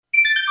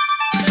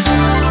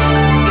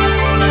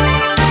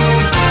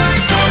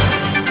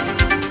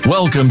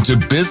Welcome to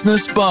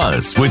Business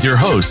Buzz with your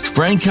host,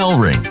 Frank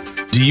Hellring.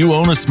 Do you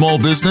own a small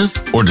business,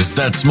 or does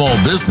that small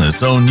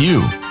business own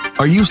you?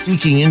 Are you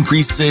seeking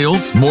increased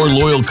sales, more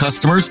loyal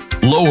customers,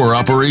 lower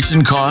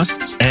operation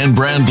costs, and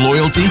brand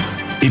loyalty?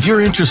 If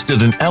you're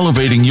interested in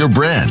elevating your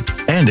brand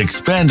and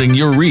expanding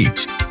your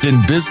reach,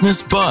 then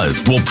Business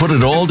Buzz will put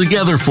it all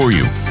together for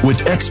you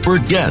with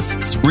expert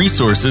guests,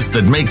 resources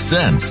that make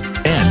sense,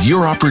 and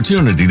your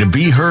opportunity to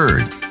be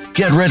heard.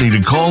 Get ready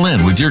to call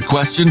in with your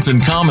questions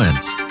and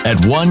comments at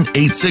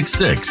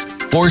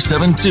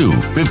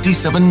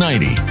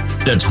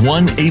 1-866-472-5790. That's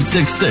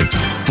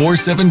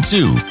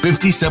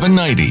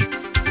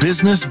 1-866-472-5790.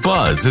 Business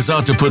Buzz is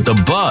out to put the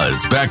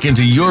buzz back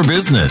into your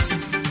business.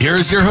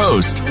 Here's your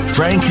host,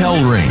 Frank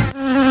Hellring.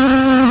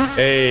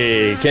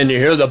 Hey, can you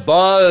hear the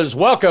buzz?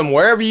 Welcome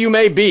wherever you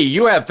may be.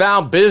 You have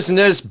found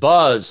Business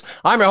Buzz.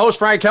 I'm your host,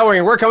 Frank Hellring,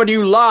 and we're coming to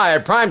you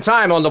live, prime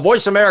time on the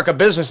Voice America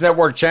Business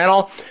Network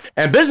channel.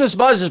 And Business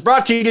Buzz is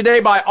brought to you today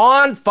by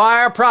On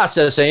Fire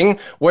Processing,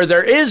 where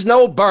there is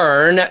no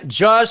burn,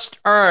 just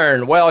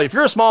earn. Well, if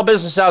you're a small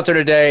business out there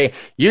today,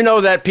 you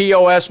know that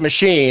POS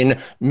machine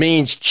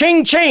means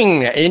ching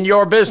ching in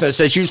your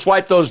business as you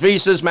swipe those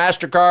Visas,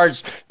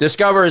 MasterCards,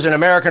 Discovers, and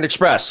American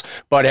Express.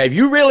 But have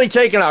you really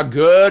taken a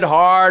good,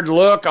 hard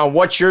look on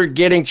what you're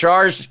getting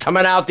charged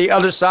coming out the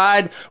other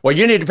side? Well,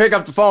 you need to pick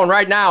up the phone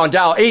right now and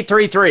dial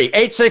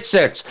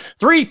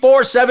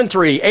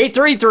 833-866-3473,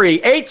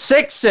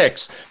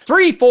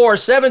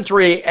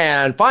 833-866-3473,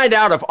 and find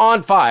out if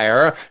On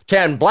Fire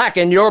can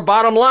blacken your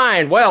bottom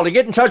line. Well, to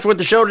get in touch with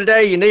the show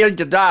today, you need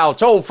to dial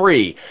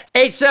toll-free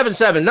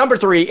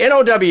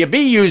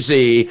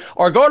 877-3-NOWBUZ,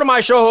 or go to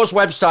my show host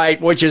website,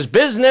 which is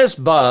Business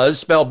Buzz,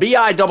 spelled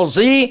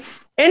B-I-Z-Z,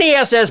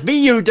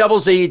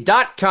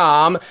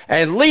 NESSBUZZ.com,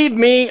 and leave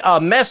me a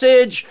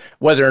message.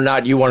 Whether or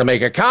not you want to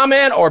make a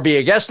comment or be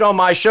a guest on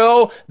my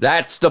show,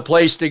 that's the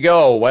place to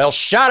go. Well,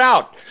 shout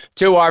out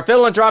to our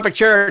philanthropic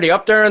charity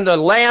up there in the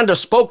land of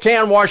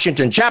Spokane,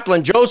 Washington,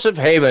 Chaplain Joseph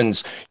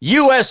Havens,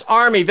 U.S.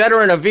 Army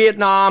veteran of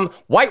Vietnam,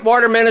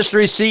 Whitewater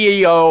Ministry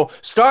CEO,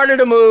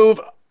 started a move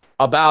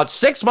about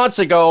 6 months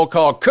ago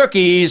called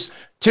Cookies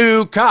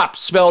to Cops,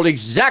 spelled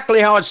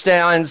exactly how it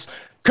stands.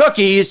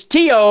 Cookies,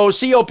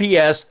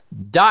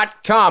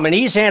 TOCOPS.com, and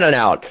he's handing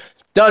out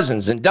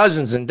dozens and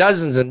dozens and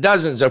dozens and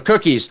dozens of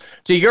cookies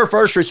to your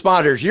first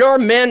responders, your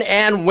men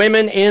and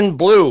women in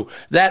blue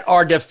that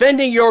are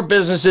defending your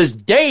businesses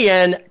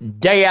day in,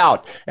 day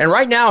out. And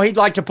right now, he'd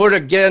like to put,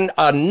 again,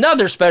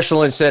 another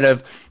special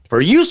incentive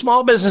for you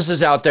small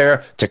businesses out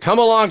there to come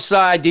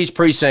alongside these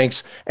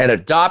precincts and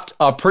adopt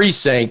a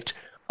precinct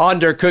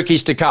under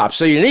Cookies to Cops.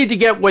 So you need to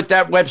get with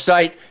that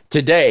website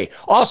today.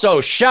 Also,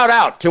 shout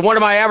out to one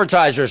of my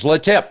advertisers,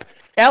 Letip,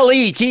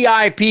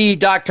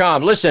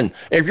 LETIP.com. Listen,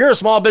 if you're a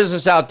small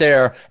business out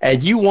there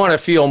and you want to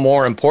feel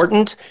more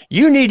important,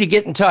 you need to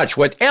get in touch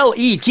with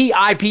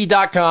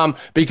LETIP.com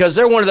because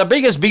they're one of the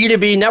biggest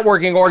B2B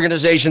networking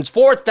organizations,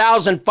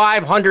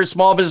 4,500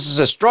 small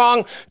businesses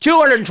strong,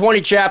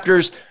 220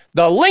 chapters,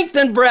 the length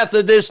and breadth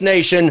of this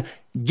nation.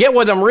 Get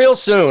with them real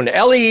soon,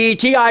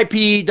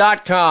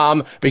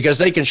 LETIP.com, because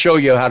they can show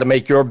you how to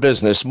make your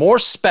business more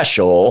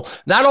special,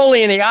 not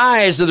only in the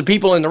eyes of the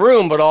people in the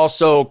room, but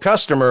also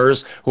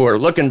customers who are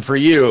looking for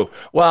you.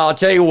 Well, I'll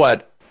tell you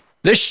what,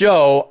 this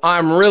show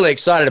I'm really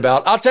excited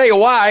about. I'll tell you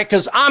why,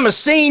 because I'm a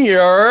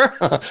senior.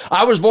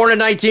 I was born in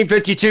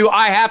 1952.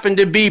 I happen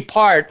to be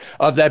part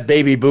of that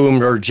baby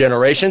boomer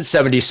generation,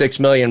 76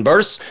 million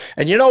births.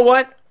 And you know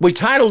what? We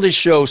titled this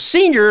show,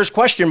 Seniors,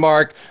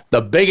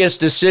 the biggest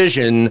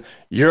decision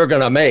you're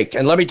going to make.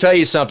 And let me tell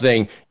you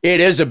something,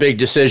 it is a big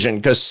decision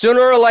because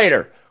sooner or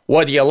later,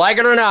 whether you like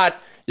it or not,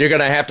 you're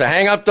going to have to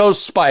hang up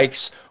those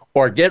spikes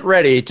or get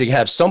ready to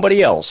have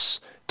somebody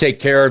else take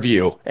care of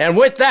you. And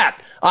with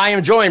that, I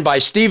am joined by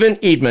Stephen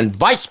Eatman,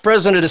 Vice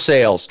President of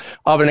Sales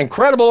of an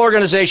incredible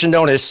organization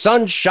known as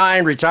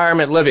Sunshine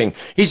Retirement Living.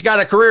 He's got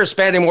a career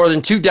spanning more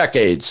than 2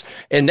 decades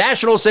in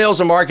national sales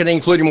and marketing,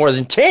 including more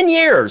than 10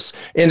 years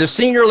in the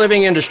senior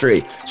living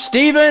industry.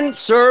 Stephen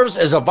serves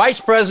as a Vice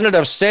President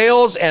of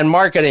Sales and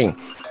Marketing,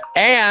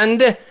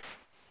 and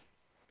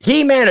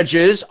he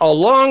manages,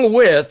 along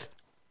with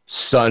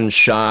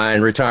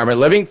Sunshine Retirement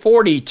Living,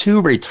 42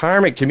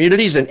 retirement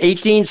communities in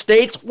 18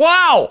 states.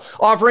 Wow!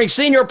 Offering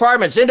senior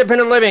apartments,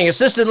 independent living,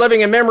 assisted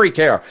living, and memory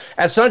care.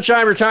 At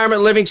Sunshine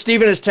Retirement Living,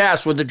 Stephen is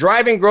tasked with the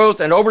driving growth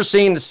and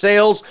overseeing the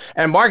sales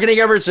and marketing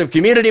efforts of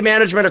community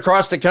management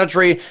across the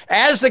country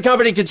as the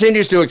company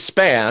continues to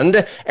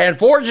expand and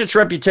forge its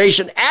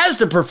reputation as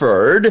the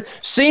preferred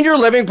senior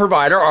living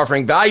provider,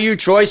 offering value,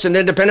 choice, and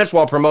independence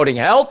while promoting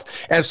health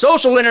and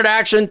social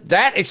interaction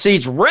that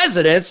exceeds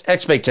residents'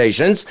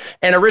 expectations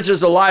and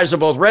enriches the lives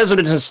of both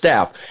residents and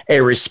staff. A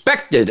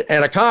respected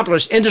and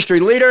accomplished industry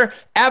leader,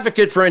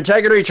 advocate for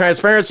integrity,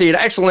 transparency, and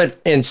excellence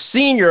in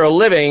senior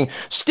living,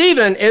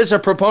 Stephen is a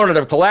proponent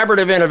of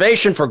collaborative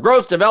innovation for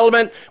growth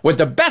development with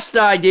the best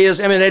ideas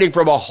emanating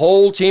from a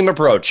whole team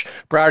approach.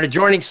 Prior to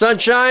joining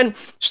Sunshine,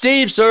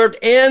 Steve served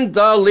in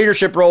the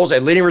leadership roles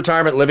at leading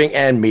retirement living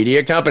and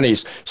media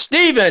companies.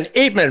 Stephen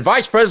Eatman,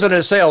 Vice President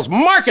of Sales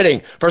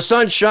Marketing for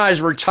Sunshine's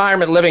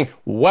Retirement Living.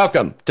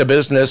 Welcome to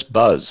Business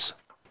Buzz.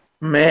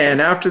 Man,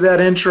 after that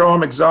intro,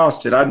 I'm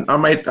exhausted.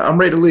 I'm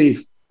ready to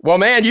leave. Well,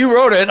 man, you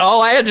wrote it. All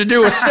I had to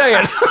do was say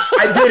it.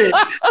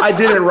 I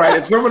did it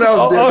right. Someone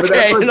else did.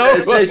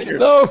 Okay,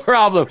 no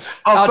problem.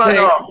 I'll sign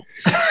off.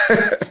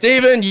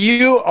 Stephen,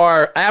 you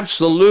are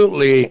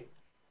absolutely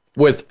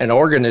with an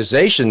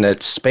organization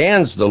that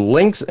spans the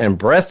length and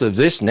breadth of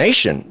this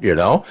nation,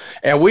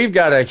 and we've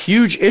got a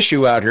huge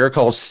issue out here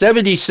called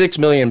 76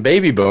 million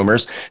baby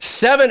boomers.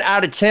 7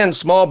 out of 10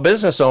 small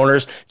business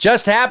owners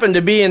just happen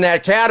to be in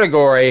that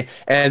category,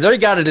 and they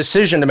got a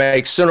decision to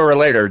make sooner or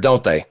later,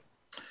 don't they?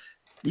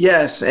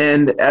 Yes,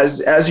 and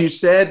as you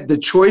said, the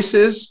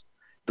choices,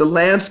 the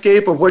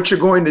landscape of what you're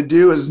going to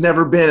do has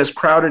never been as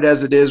crowded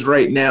as it is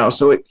right now.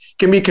 So it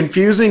can be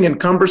confusing and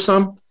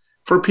cumbersome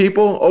for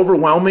people,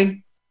 overwhelming.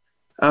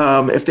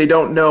 If they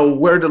don't know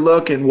where to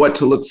look and what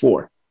to look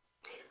for.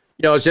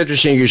 It's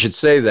interesting you should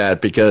say that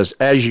because,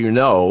 as you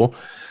know,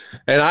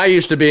 and I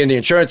used to be in the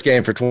insurance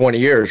game for 20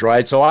 years,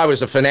 right? So I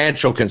was a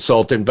financial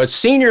consultant, but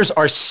seniors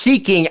are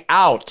seeking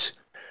out,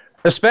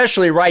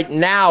 especially right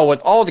now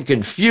with all the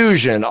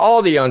confusion,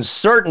 all the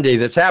uncertainty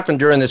that's happened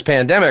during this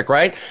pandemic,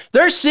 right?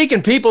 They're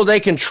seeking people they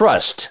can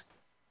trust.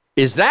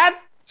 Is that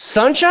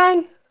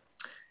Sunshine?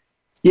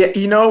 Yeah,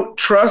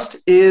 trust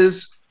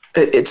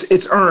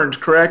it's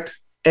earned, correct?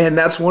 And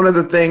that's one of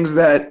the things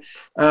that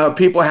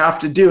people have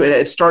to do. And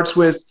it starts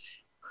with,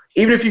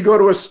 even if you go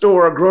to a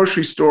store, a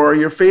grocery store,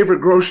 your favorite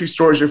grocery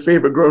store is your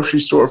favorite grocery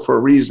store for a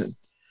reason.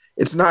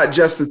 It's not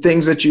just the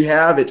things that you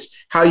have,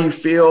 it's how you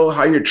feel,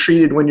 how you're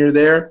treated when you're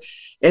there.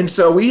 And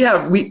so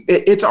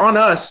it's on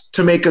us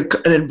to make an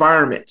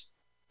environment,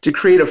 to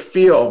create a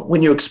feel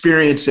when you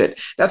experience it.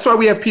 That's why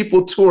we have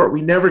people tour.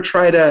 We never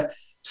try to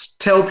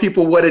tell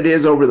people what it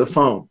is over the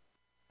phone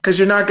because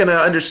you're not going to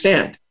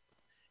understand.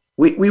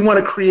 We want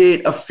to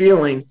create a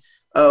feeling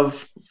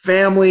of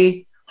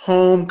family,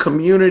 home,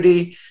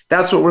 community.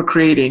 That's what we're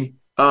creating.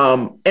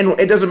 And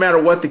it doesn't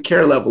matter what the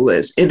care level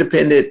is,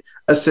 independent,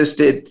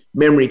 assisted,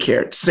 memory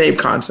care, same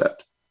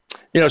concept.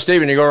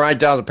 Stephen, you go right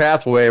down the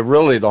pathway of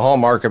really the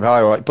hallmark of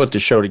how I put the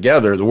show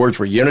together. The words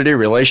were unity,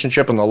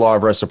 relationship, and the law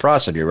of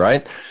reciprocity,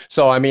 right?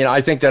 So,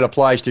 I think that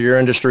applies to your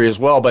industry as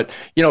well. But,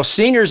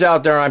 seniors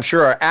out there, I'm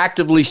sure, are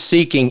actively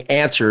seeking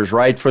answers,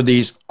 right, for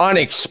these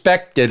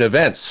unexpected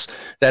events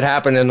that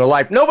happen in their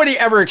life. Nobody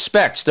ever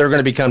expects they're going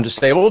to become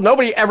disabled.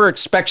 Nobody ever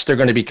expects they're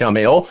going to become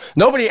ill.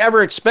 Nobody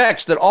ever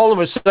expects that all of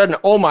a sudden,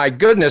 oh my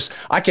goodness,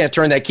 I can't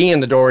turn that key in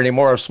the door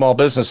anymore of small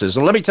businesses.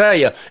 And let me tell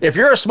you, if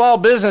you're a small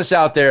business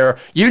out there,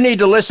 you need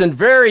to listen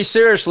very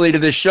seriously to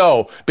this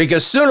show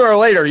because sooner or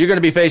later, you're going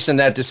to be facing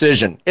that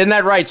decision. Isn't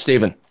that right,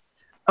 Stephen?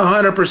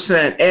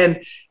 100%.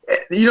 And,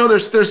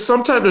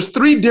 there's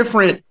 3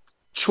 different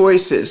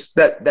choices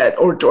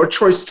or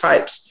choice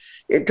types.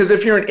 Because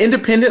if you're an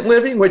independent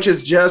living, which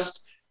is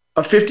just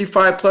a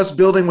 55 plus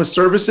building with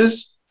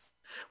services,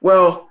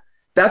 well,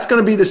 that's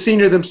going to be the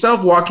senior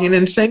themselves walking in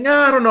and saying,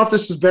 I don't know if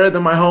this is better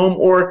than my home,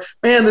 or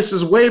man, this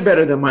is way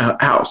better than my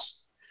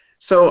house.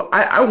 So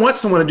I want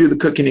someone to do the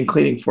cooking and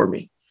cleaning for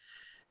me.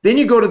 Then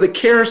you go to the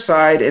care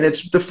side and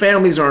it's the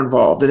families are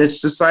involved and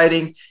it's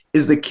deciding,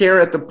 is the care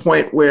at the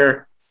point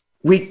where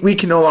we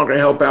can no longer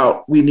help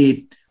out? We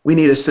need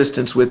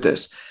assistance with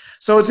this.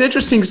 So it's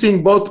interesting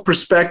seeing both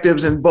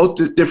perspectives and both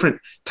the different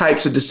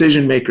types of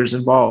decision makers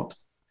involved.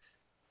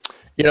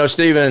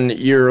 Stephen,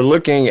 you're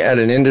looking at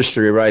an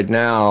industry right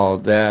now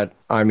that,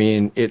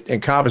 it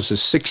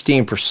encompasses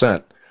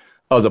 16%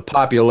 of the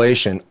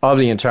population of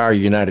the entire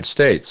United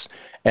States.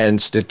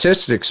 And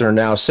statistics are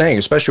now saying,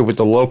 especially with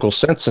the local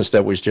census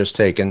that was just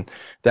taken,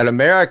 that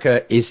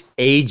America is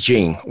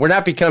aging. We're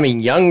not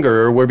becoming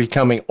younger, we're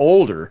becoming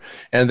older.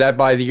 And that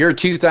by the year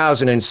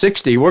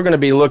 2060, we're going to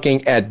be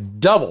looking at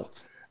double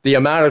the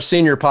amount of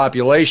senior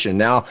population.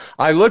 Now,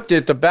 I looked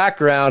at the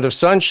background of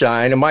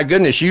Sunshine, and my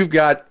goodness, you've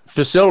got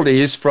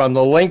facilities from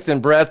the length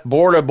and breadth,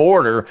 border to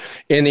border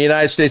in the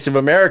United States of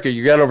America.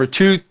 You got over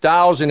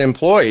 2,000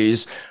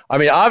 employees.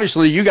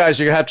 Obviously, you guys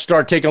are going to have to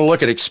start taking a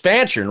look at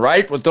expansion,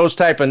 right? With those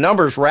type of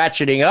numbers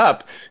ratcheting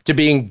up to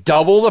being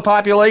double the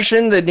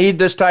population that need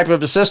this type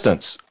of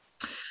assistance.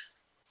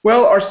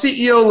 Well, our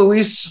CEO,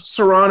 Luis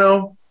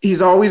Serrano,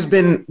 he's always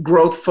been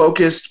growth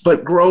focused,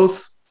 but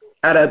growth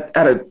at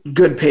a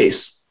good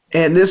pace.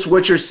 And this,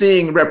 what you're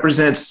seeing,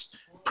 represents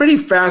pretty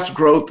fast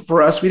growth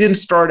for us. We didn't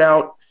start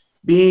out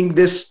being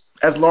this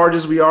as large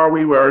as we are.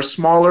 We were a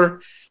smaller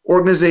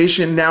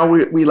organization. Now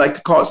we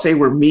like to say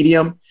we're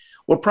medium.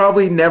 We'll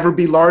probably never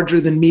be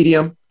larger than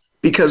medium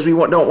because we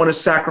don't want to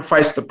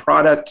sacrifice the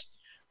product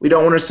We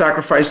don't want to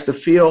sacrifice the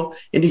feel.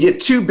 And you get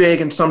too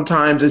big, and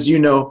sometimes, as you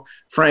know,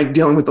 Frank,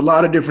 dealing with a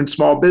lot of different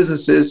small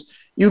businesses,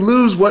 you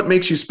lose what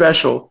makes you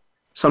special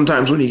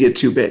sometimes when you get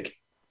too big.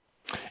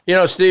 You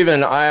know,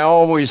 Stephen, I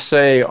always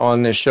say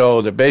on this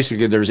show that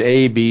basically there's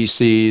A, B,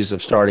 C's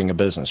of starting a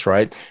business,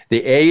 right?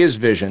 The A is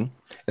vision.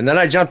 And then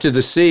I jump to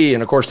the C,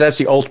 and of course, that's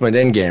the ultimate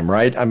end game,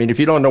 right? I mean, if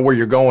you don't know where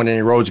you're going,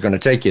 any road's going to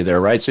take you there,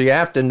 right? So you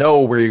have to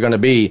know where you're going to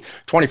be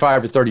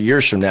 25 or 30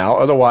 years from now.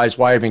 Otherwise,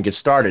 why even get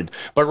started?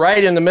 But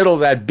right in the middle of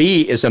that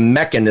B is a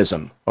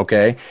mechanism,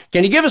 okay?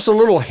 Can you give us a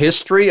little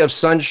history of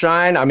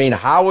Sunshine? I mean,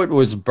 how it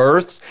was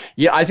birthed?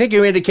 Yeah, I think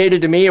you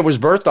indicated to me it was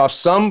birthed off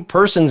some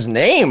person's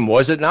name,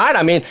 was it not?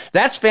 I mean,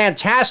 that's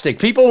fantastic.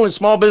 People in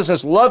small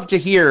business love to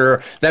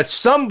hear that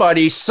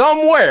somebody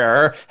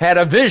somewhere had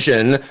a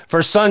vision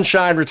for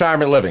Sunshine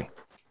Retirement Living.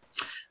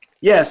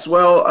 Yes,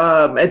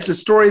 well, it's a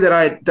story that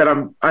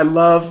I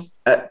love,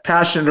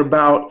 passionate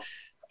about.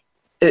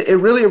 It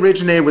really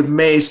originated with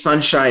May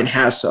Sunshine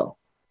Hasso,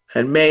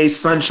 and May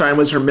Sunshine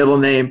was her middle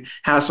name,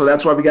 Hasso.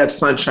 That's why we got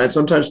Sunshine.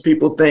 Sometimes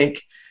people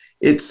think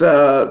it's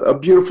a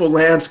beautiful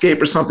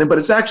landscape or something, but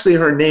it's actually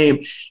her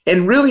name,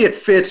 and really it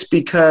fits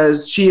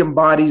because she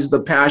embodies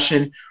the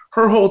passion.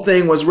 Her whole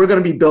thing was, we're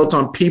going to be built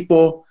on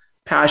people,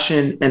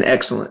 passion, and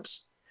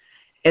excellence,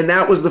 and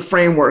that was the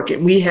framework.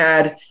 And we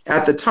had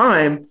at the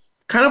time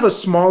kind of a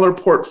smaller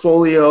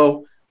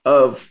portfolio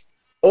of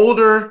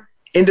older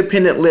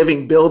independent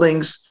living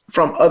buildings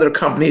from other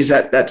companies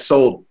that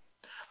sold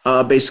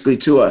basically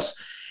to us.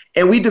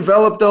 And we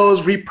developed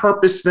those,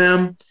 repurposed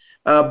them,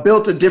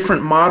 built a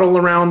different model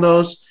around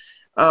those.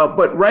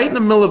 But right in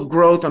the middle of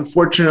growth,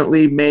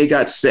 unfortunately, May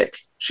got sick.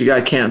 She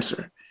got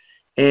cancer.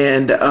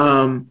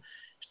 And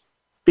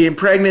being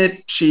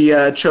pregnant, she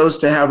chose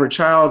to have her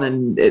child,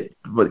 and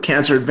with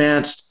cancer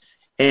advanced.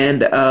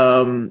 And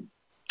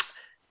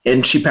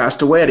she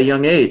passed away at a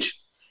young age,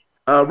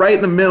 right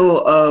in the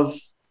middle of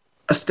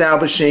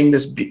establishing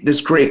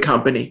this great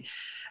company.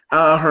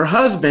 Her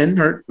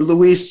husband,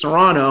 Luis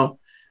Serrano,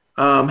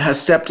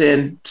 has stepped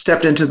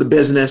into the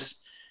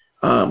business,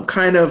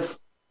 kind of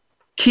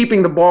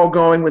keeping the ball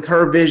going with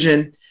her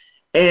vision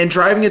and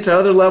driving it to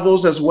other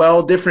levels as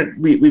well.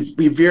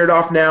 We veered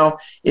off now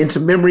into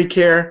memory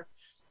care,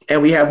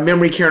 and we have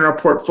memory care in our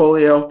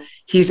portfolio.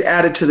 He's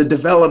added to the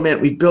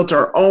development. We built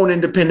our own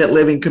independent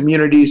living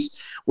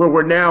communities, where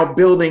we're now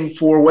building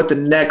for what the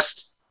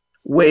next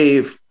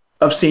wave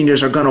of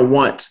seniors are going to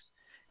want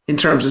in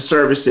terms of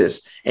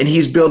services. And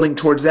he's building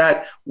towards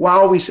that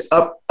while we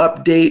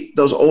update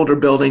those older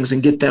buildings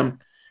and get them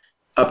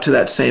up to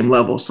that same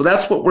level. So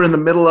that's what we're in the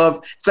middle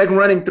of. It's like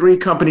running 3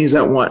 companies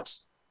at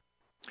once.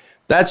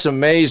 That's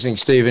amazing,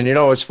 Stephen. You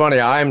know, it's funny.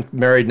 I'm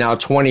married now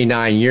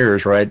 29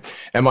 years, right?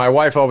 And my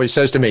wife always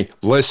says to me,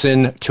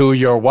 listen to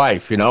your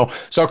wife, you know?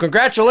 So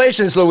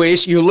congratulations,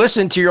 Luis. You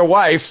listen to your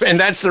wife, and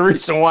that's the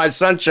reason why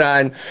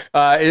Sunshine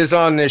is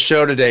on this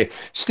show today.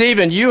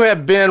 Stephen, you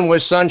have been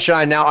with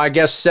Sunshine now, I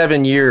guess,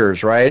 7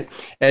 years, right?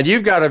 And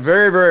you've got a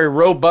very, very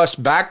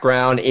robust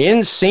background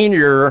in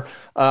senior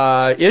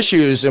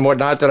issues and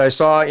whatnot that I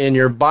saw in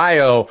your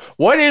bio.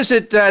 What is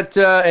it that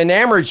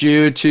enamored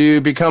you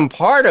to become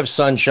part of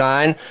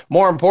Sunshine?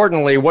 More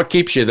importantly, what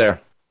keeps you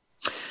there?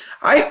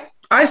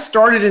 I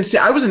started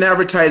I was in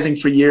advertising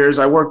for years.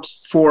 I worked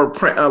for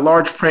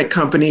large print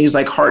companies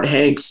like Hart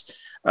Hanks,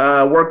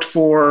 worked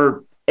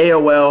for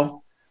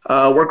AOL,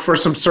 worked for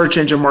some search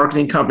engine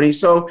marketing companies.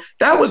 So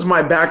that was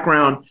my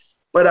background.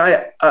 But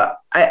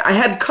I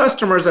had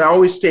customers that I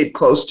always stayed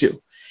close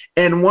to.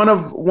 And one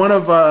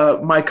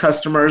of my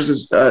customers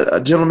is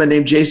a gentleman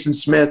named Jason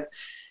Smith.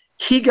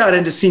 He got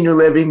into senior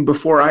living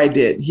before I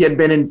did. He had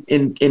been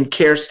in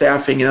care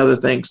staffing and other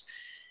things.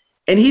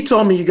 And he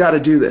told me, you got to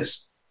do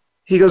this.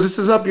 He goes, this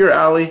is up your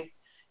alley.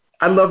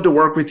 I'd love to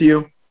work with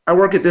you. I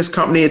work at this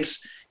company.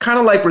 It's kind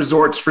of like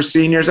resorts for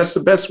seniors. That's the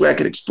best way I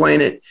could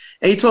explain it.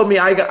 And he told me,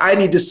 I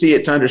need to see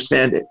it to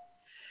understand it.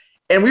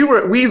 And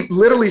we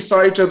literally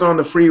saw each other on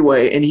the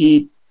freeway, and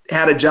he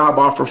had a job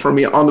offer for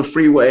me on the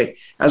freeway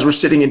as we're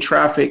sitting in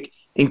traffic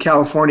in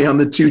California on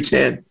the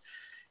 210.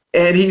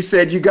 And he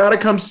said, you got to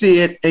come see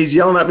it. And he's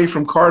yelling at me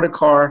from car to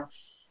car.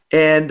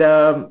 And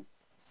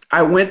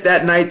I went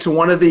that night to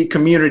one of the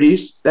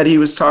communities that he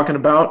was talking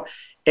about.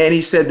 And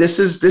he said, this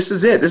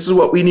is it. This is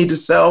what we need to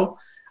sell.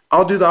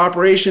 I'll do the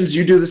operations.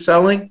 You do the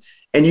selling,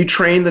 and you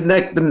train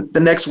the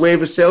next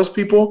wave of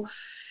salespeople.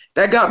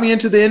 That got me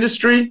into the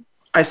industry.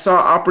 I saw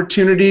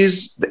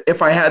opportunities.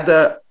 If I had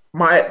the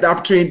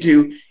opportunity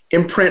to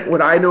imprint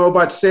what I know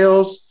about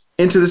sales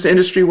into this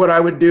industry, what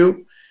I would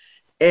do.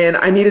 And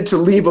I needed to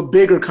leave a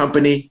bigger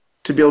company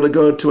to be able to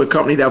go to a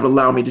company that would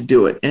allow me to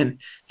do it. And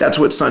that's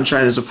what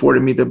Sunshine has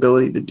afforded me the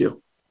ability to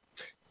do.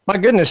 My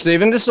goodness,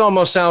 Stephen, this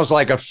almost sounds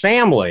like a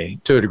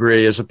family to a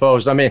degree, as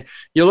opposed. I mean,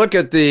 you look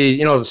at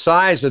the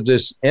size of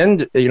this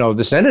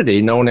this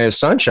entity known as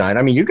Sunshine.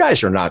 I mean, you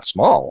guys are not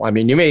small. I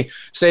mean, you may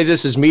say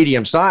this is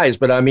medium size,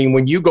 but I mean,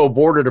 when you go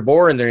border to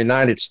border in the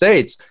United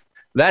States,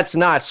 That's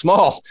not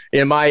small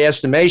in my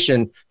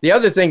estimation. The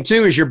other thing,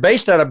 too, is you're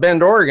based out of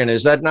Bend, Oregon.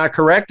 Is that not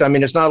correct? I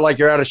mean, it's not like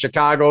you're out of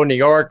Chicago, New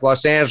York,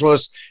 Los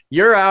Angeles.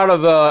 You're out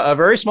of a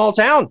very small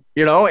town,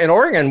 in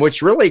Oregon,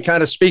 which really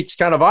kind of speaks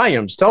kind of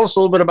volumes. Tell us a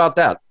little bit about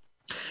that.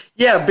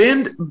 Yeah,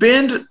 Bend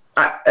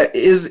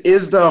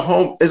is the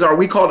home,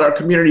 we call it our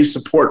community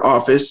support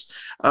office.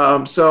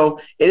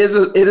 So it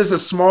is a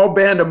small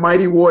band of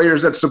mighty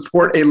warriors that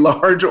support a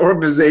large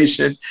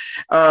organization,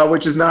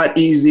 which is not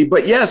easy.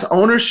 But yes,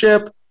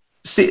 ownership.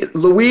 See,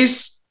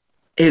 Luis,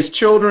 his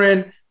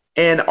children,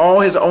 and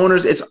all his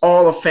owners, it's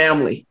all a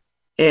family,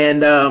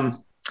 and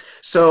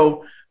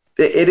so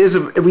it is.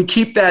 We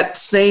keep that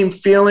same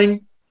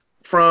feeling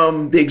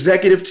from the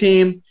executive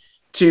team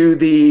to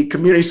the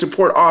community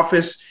support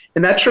office,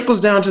 and that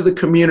trickles down to the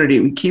community.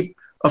 We keep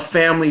a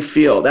family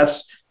feel.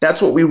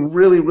 That's what we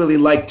really, really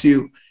like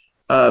to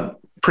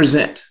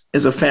present,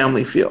 is a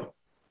family feel.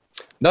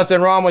 Nothing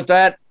wrong with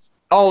that.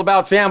 All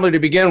about family to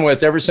begin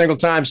with. Every single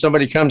time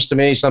somebody comes to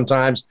me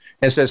sometimes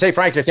and says, hey,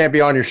 Frank, I can't be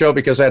on your show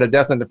because I had a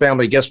death in the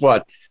family. Guess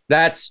what?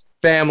 That's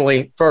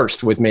family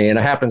first with me, and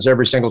it happens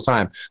every single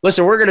time.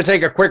 Listen, we're going to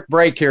take a quick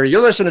break here.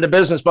 You're listening to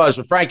Business Buzz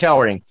with Frank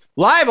Hellring,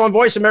 live on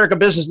Voice America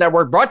Business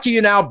Network, brought to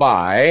you now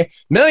by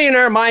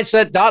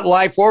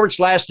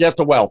MillionaireMindset.life/death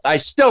to wealth. I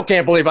still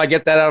can't believe I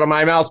get that out of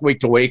my mouth week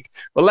to week.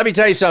 But let me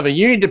tell you something.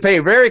 You need to pay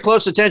very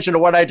close attention to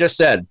what I just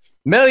said.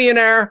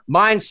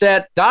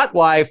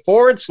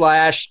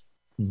 MillionaireMindset.life/death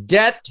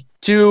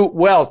to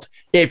wealth.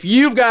 If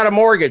you've got a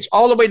mortgage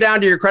all the way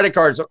down to your credit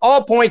cards at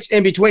all points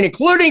in between,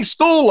 including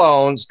school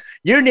loans,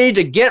 you need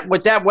to get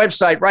with that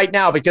website right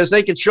now, because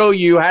they can show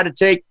you how to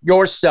take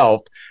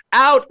yourself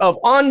out of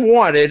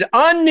unwanted,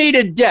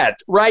 unneeded debt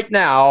right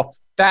now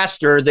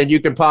faster than you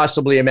can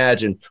possibly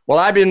imagine. Well,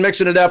 I've been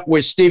mixing it up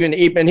with Stephen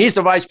Eatman. He's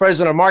the Vice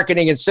President of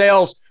Marketing and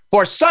Sales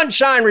for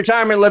Sunshine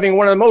Retirement Living,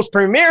 one of the most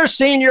premier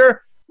senior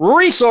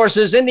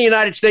resources in the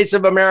United States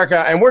of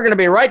America. And we're going to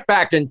be right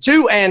back in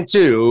 2 and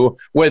 2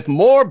 with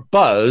more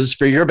buzz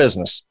for your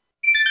business.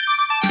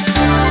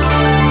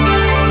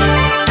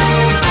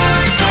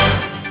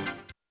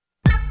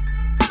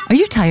 Are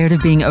you tired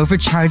of being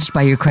overcharged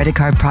by your credit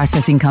card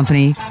processing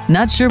company?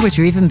 Not sure what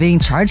you're even being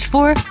charged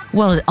for?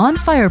 Well, at On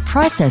Fire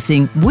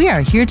Processing, we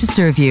are here to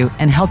serve you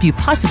and help you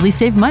possibly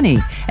save money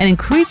and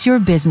increase your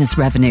business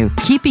revenue,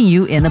 keeping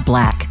you in the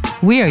black.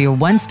 We are your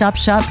one-stop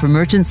shop for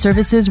merchant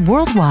services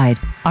worldwide.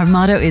 Our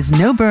motto is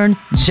no burn,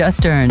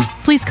 just earn.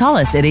 Please call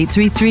us at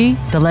 833,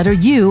 the letter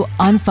U,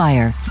 on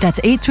fire. That's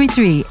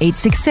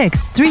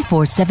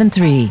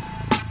 833-866-3473.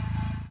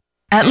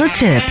 At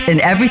LaTip, in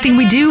everything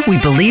we do, we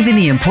believe in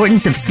the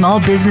importance of small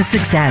business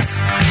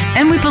success.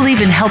 And we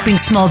believe in helping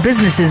small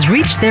businesses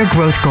reach their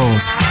growth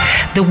goals.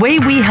 The way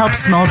we help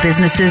small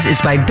businesses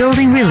is by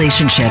building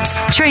relationships,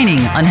 training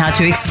on how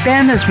to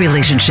expand those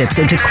relationships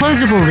into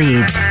closable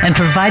leads, and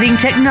providing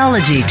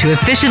technology to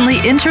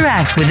efficiently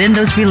interact within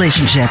those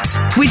relationships.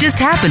 We just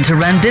happen to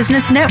run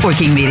business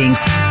networking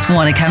meetings.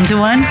 Want to come to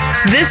one?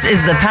 This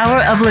is the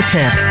power of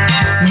LaTip.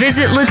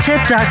 Visit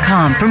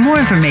LaTip.com for more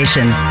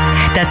information.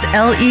 That's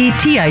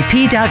LETIP.com.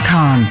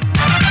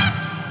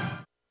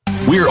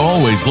 We're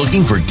always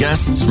looking for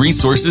guests,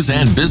 resources,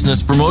 and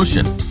business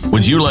promotion.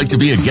 Would you like to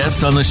be a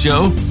guest on the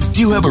show?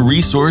 Do you have a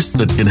resource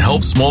that can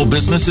help small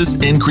businesses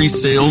increase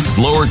sales,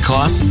 lower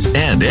costs,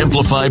 and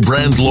amplify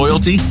brand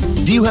loyalty?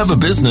 Do you have a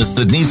business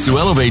that needs to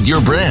elevate your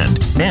brand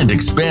and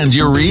expand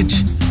your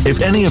reach?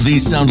 If any of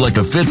these sound like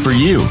a fit for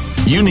you,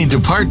 you need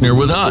to partner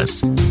with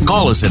us.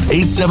 Call us at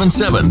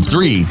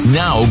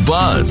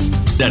 877-3-NOW-BUZZ.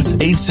 That's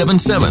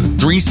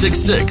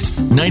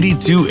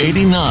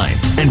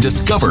 877-366-9289 and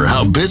discover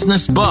how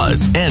Business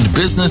Buzz and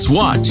Business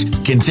Watch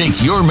can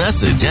take your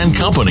message and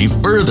company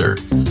further.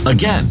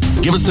 Again,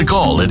 give us a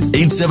call at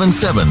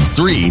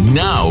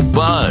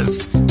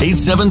 877-3-NOW-BUZZ.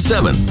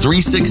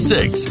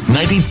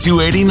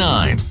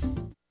 877-366-9289.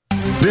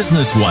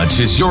 Business Watch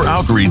is your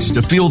outreach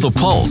to feel the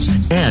pulse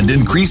and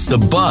increase the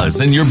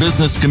buzz in your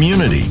business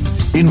community.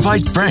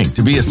 Invite Frank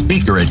to be a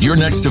speaker at your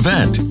next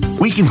event.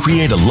 We can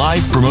create a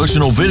live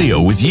promotional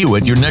video with you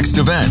at your next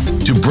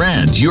event to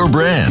brand your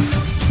brand.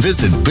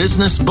 Visit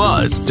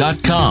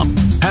businessbuzz.com.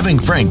 Having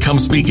Frank come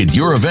speak at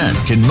your event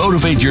can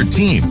motivate your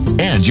team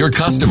and your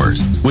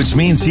customers, which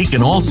means he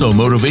can also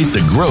motivate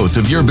the growth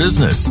of your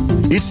business.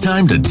 It's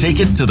time to take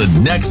it to the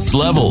next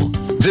level.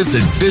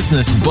 Visit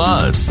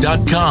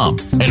businessbuzz.com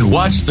and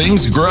watch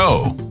things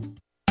grow.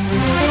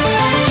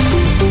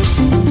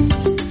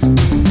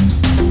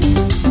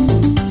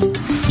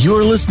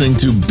 You're listening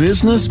to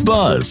Business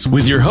Buzz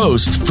with your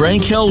host,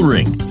 Frank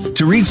Hellring.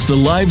 To reach the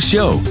live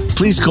show,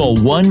 please call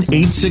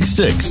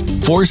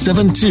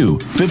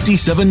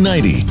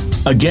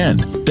 1-866-472-5790. Again,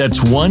 that's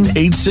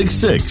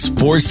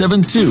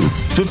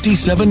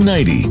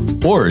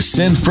 1-866-472-5790. Or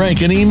send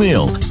Frank an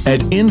email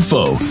at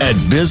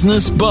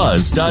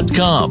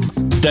info@businessbuzz.com.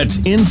 That's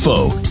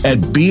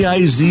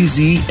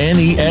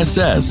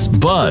info@BIZZNESS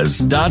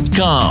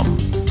buzz.com.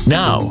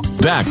 Now,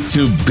 back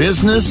to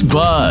Business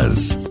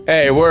Buzz.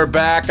 Hey, we're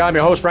back. I'm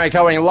your host, Frank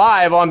Hellring,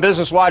 live on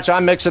Business Watch.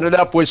 I'm mixing it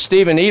up with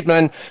Stephen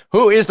Eatman,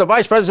 who is the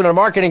Vice President of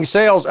Marketing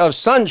Sales of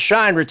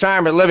Sunshine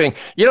Retirement Living.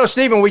 You know,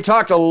 Stephen, we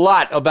talked a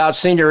lot about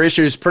senior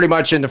issues pretty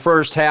much in the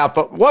first half,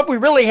 but what we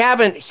really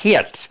haven't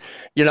hit,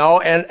 you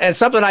know, and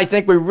something I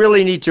think we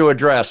really need to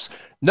address.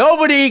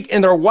 Nobody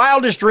in their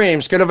wildest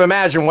dreams could have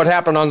imagined what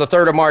happened on the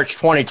 3rd of March,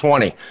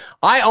 2020.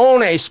 I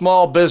own a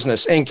small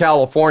business in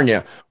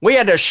California. We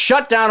had to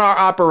shut down our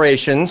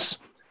operations,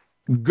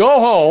 go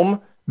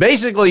home,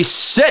 basically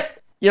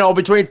sit,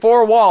 between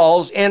four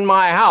walls in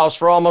my house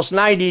for almost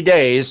 90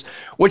 days,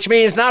 which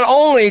means not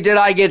only did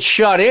I get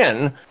shut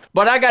in,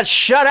 but I got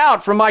shut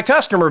out from my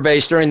customer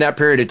base during that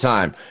period of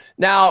time.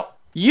 Now,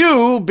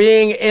 you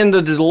being in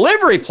the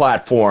delivery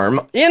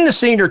platform in the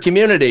senior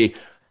community,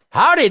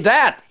 how did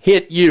that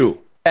hit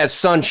you at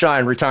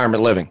Sunshine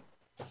Retirement Living?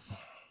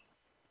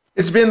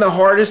 It's been the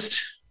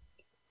hardest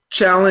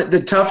challenge,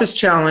 the toughest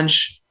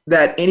challenge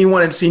that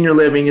anyone in senior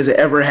living has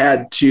ever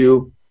had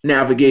to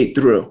navigate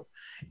through.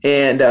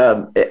 And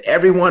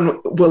everyone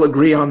will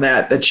agree on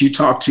that you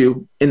talk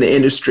to in the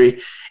industry.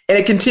 And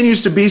it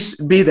continues to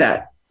be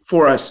that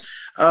for us.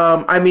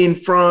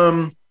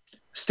 From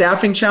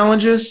staffing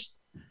challenges,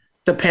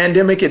 the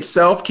pandemic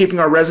itself, keeping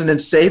our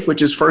residents safe,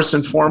 which is first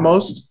and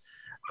foremost,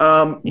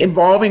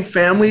 involving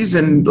families.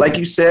 And like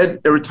you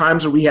said, there were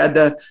times where we had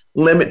to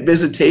limit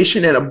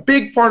visitation. And a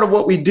big part of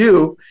what we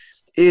do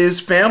is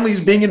families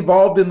being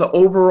involved in the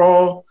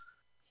overall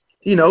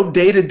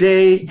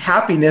day-to-day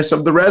happiness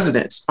of the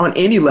residents on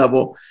any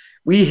level.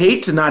 We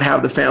hate to not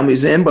have the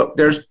families in, but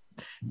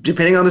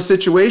depending on the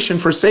situation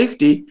for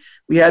safety,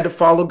 we had to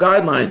follow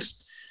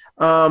guidelines.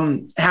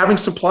 Having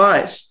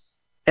supplies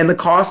and the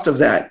cost of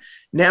that.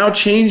 Now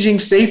changing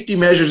safety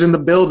measures in the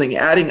building,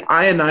 adding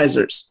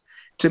ionizers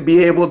to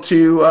be able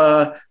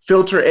to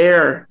filter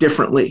air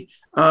differently.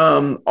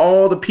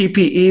 All the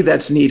PPE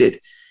that's needed.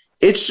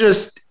 It's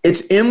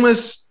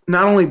endless,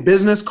 not only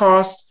business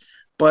costs,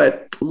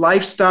 but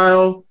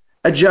lifestyle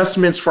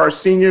adjustments for our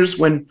seniors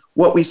when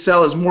what we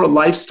sell is more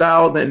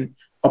lifestyle than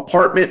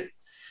apartment.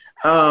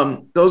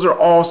 Those are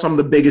all some of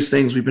the biggest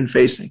things we've been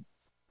facing.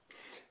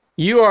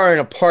 You are in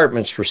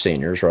apartments for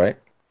seniors, right?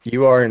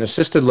 You are in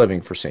assisted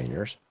living for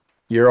seniors.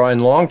 You're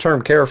in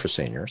long-term care for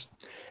seniors.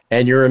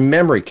 And you're in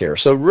memory care.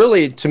 So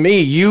really, to me,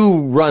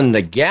 you run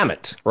the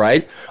gamut,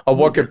 right, of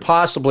what could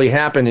possibly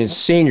happen in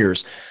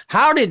seniors.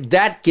 How did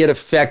that get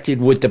affected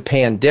with the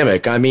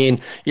pandemic? I mean,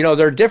 there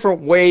are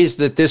different ways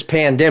that this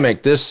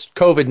pandemic, this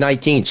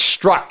COVID-19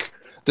 struck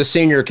the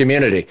senior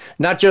community,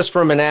 not just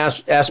from an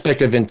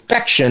aspect of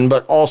infection,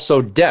 but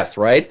also death,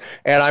 right?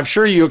 And I'm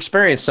sure you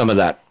experienced some of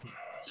that.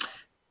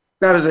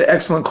 That is an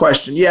excellent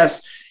question.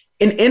 Yes.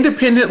 In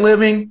independent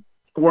living,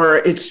 where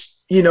it's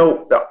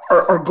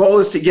our goal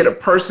is to get a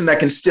person that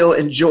can still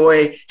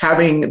enjoy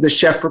having the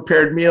chef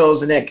prepared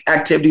meals and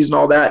activities and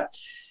all that.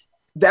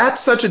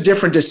 That's such a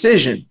different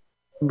decision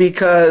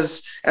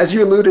because, as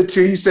you alluded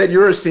to, you said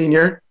you're a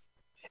senior.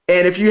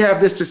 And if you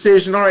have this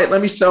decision, all right,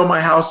 let me sell my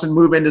house and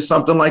move into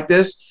something like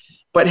this.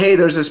 But hey,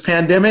 there's this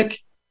pandemic.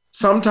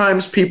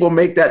 Sometimes people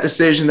make that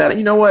decision that,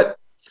 you know what,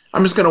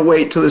 I'm just going to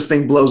wait till this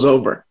thing blows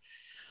over.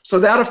 So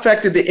that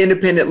affected the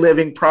independent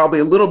living probably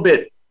a little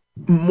bit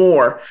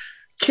more.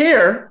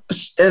 Care,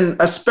 and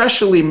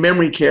especially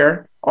memory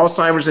care,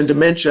 Alzheimer's and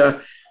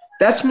dementia,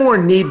 that's more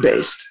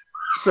need-based.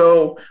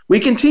 So we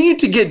continue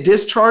to get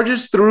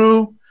discharges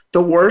through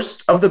the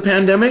worst of the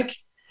pandemic,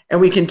 and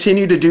we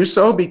continue to do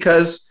so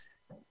because,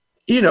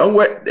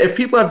 if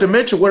people have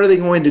dementia, what are they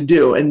going to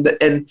do?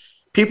 And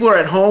people are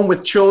at home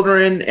with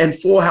children and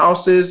full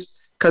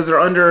houses because they're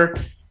under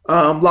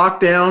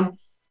lockdown,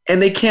 and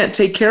they can't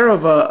take care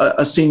of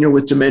a senior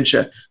with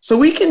dementia. So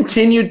we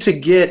continue to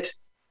get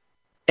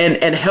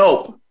and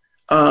help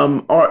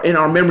in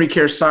our memory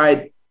care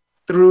side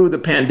through the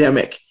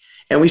pandemic,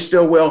 and we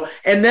still will.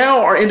 And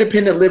now our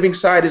independent living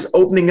side is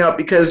opening up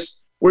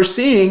because we're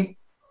seeing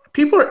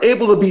people are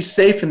able to be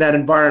safe in that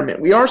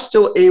environment. We are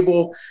still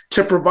able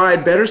to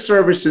provide better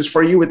services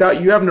for you without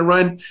you having to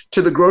run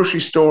to the grocery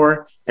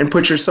store and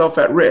put yourself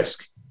at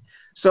risk.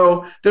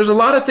 So there's a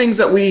lot of things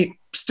that we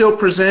still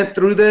present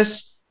through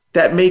this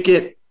that make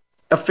it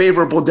a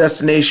favorable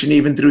destination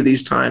even through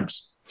these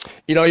times.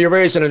 You're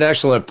raising an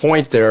excellent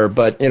point there,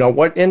 but,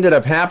 what ended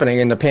up happening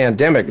in the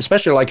pandemic,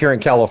 especially like here in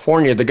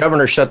California, the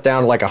governor shut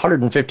down like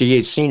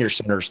 158 senior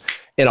centers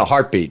in a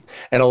heartbeat.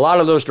 And a lot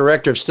of those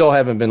directives still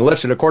haven't been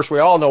lifted. Of course, we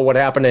all know what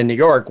happened in New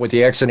York with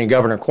the exiting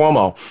Governor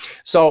Cuomo.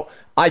 So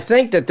I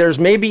think that there's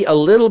maybe a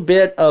little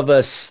bit of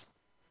a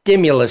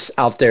stimulus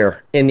out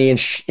there in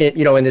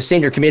the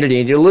senior community.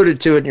 And you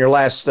alluded to it in your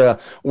last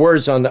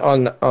words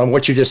on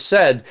what you just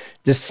said.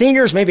 The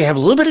seniors maybe have a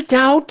little bit of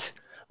doubt,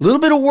 a little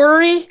bit of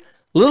worry,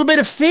 a little bit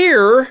of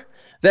fear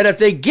that if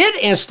they get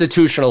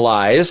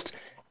institutionalized,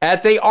 they're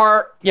at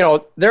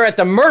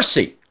the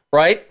mercy,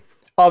 right,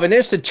 of an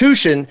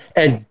institution,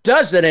 and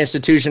does that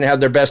institution have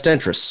their best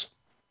interests?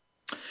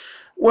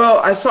 Well,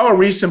 I saw a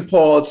recent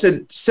poll. It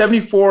said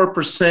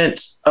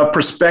 74% of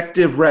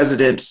prospective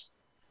residents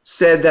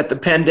said that the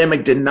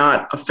pandemic did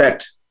not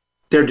affect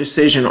their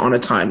decision on a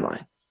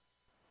timeline.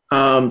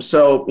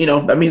 So,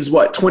 that means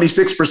what,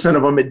 26%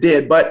 of them it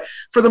did. But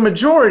for the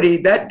majority,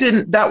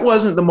 that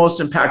wasn't the most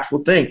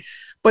impactful thing.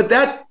 But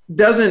that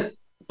doesn't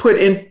put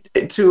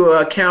into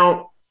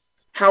account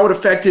how it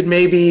affected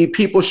maybe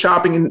people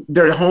shopping in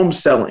their home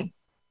selling,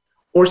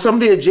 or some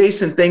of the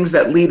adjacent things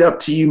that lead up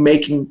to you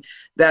making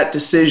that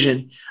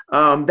decision.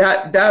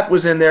 That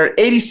was in there.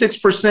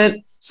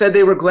 86% said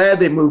they were glad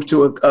they moved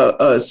to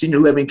a senior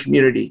living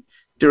community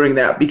during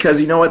that, because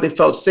you know what, they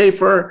felt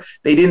safer.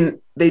 They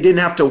didn't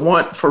have to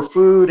want for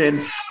food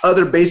and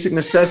other basic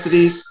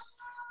necessities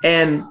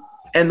and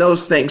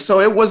those things. So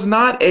it was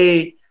not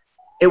a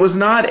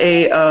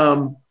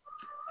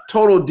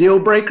total deal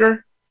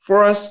breaker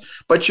for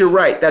us. But you're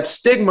right, that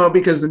stigma,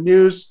 because the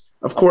news,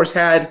 of course,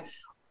 had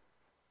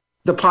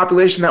the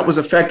population that was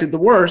affected the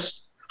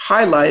worst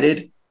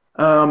highlighted.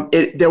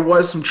 There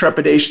was some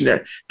trepidation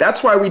there.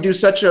 That's why we do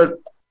such a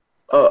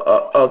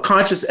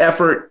conscious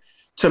effort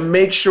to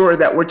make sure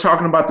that we're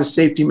talking about the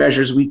safety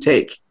measures we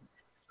take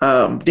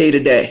day to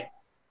day.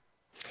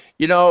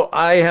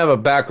 I have a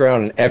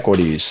background in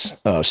equities,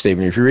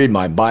 Stephen. If you read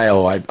my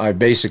bio, I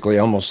basically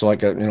almost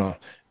like a,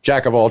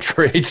 jack of all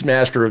trades,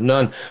 master of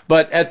none.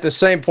 But at the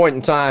same point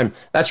in time,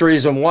 that's the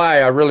reason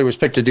why I really was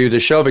picked to do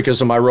this show,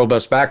 because of my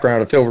robust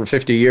background of over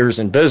 50 years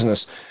in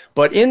business.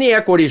 But in the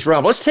equities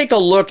realm, let's take a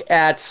look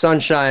at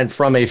Sunshine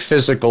from a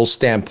physical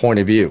standpoint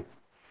of view.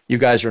 You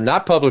guys are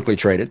not publicly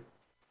traded.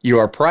 You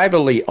are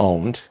privately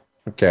owned.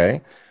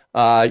 Okay.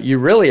 You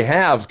really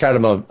have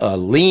kind of a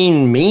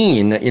lean,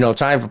 mean,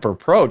 type of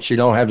approach. You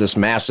don't have this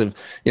massive,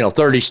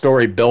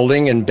 30-story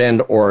building in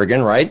Bend,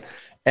 Oregon, right?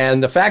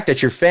 And the fact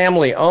that you're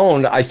family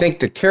owned, I think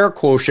the care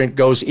quotient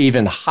goes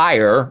even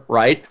higher,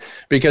 right?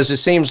 Because it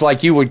seems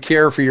like you would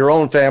care for your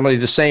own family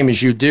the same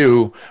as you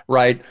do,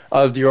 right,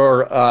 of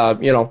your,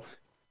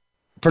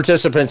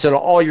 participants in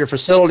all your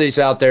facilities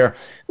out there.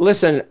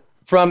 Listen,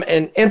 from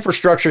an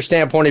infrastructure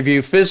standpoint of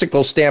view,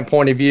 physical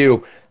standpoint of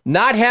view,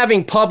 not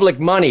having public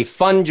money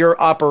fund your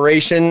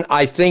operation,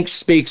 I think,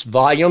 speaks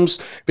volumes,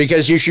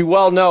 because as you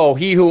well know,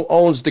 he who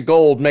owns the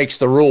gold makes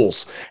the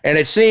rules. And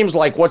it seems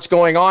like what's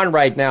going on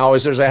right now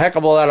is there's a heck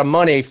of a lot of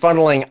money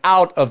funneling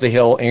out of the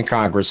Hill in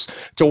Congress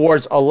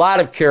towards a lot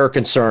of care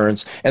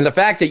concerns. And the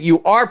fact that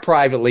you are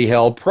privately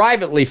held,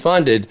 privately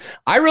funded,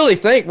 I really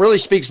think really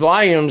speaks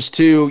volumes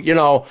to,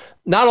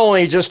 not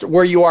only just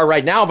where you are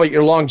right now, but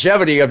your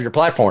longevity of your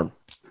platform.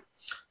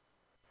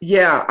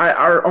 Yeah,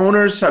 our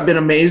owners have been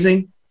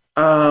amazing.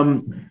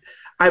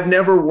 I've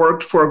never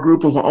worked for a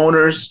group of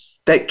owners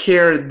that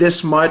care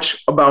this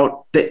much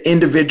about the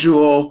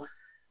individual,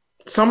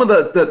 some of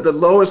the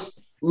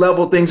lowest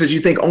level things that you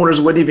think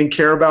owners wouldn't even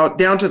care about,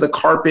 down to the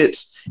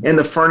carpets and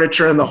the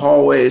furniture in the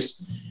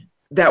hallways,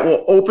 that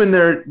will open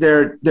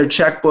their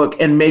checkbook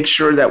and make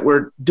sure that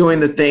we're doing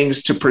the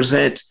things to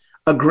present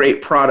a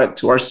great product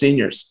to our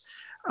seniors.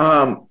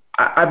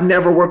 I've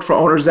never worked for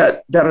owners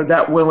that are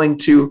that willing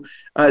to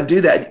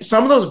do that.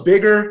 Some of those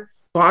bigger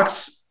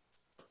box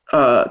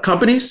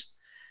companies,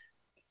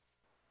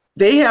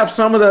 they have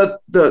some of the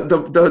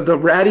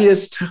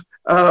rattiest,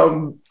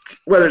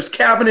 whether it's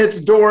cabinets,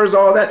 doors,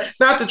 all that,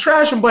 not to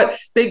trash them, but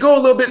they go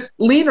a little bit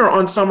leaner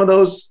on some of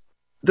those,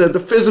 the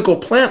physical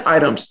plant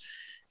items.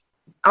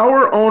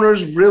 Our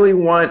owners really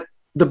want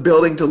the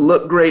building to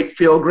look great,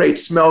 feel great,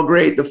 smell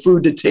great, the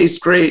food to taste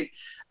great.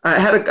 I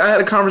had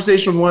a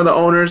conversation with one of the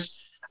owners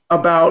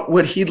about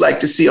what he'd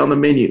like to see on the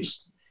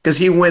menus, because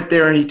he went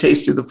there and he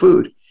tasted the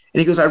food. And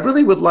he goes, I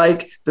really would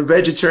like the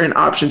vegetarian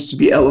options to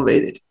be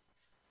elevated.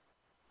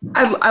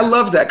 I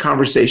love that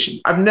conversation.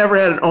 I've never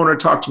had an owner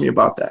talk to me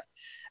about that.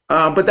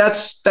 But that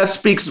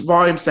speaks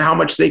volumes to how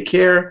much they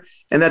care,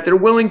 and that they're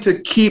willing to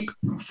keep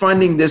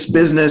funding this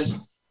business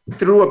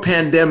through a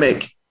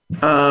pandemic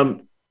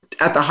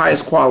at the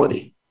highest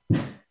quality.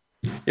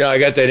 Yeah, I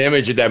got that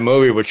image of that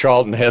movie with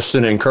Charlton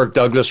Heston and Kirk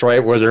Douglas,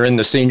 right, where they're in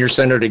the senior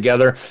center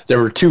together. There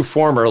were two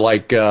former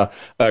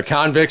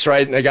convicts,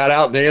 right, and they got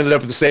out and they ended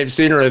up at the same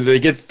center, and they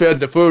get fed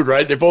the food,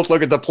 right? They both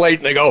look at the plate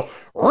and they go,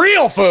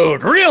 real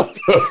food, real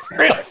food,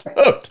 real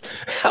food.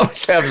 That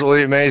was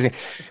absolutely amazing.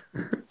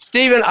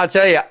 Stephen, I'll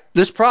tell you,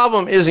 this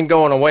problem isn't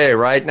going away,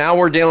 right? Now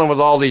we're dealing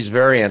with all these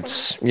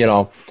variants,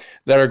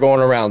 that are going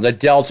around. The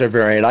Delta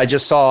variant. I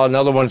just saw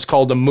another one. It's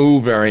called the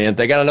Mu variant.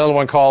 They got another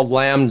one called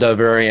Lambda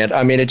variant.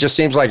 I mean, it just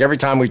seems like every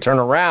time we turn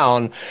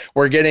around,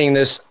 we're getting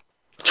this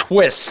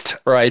twist,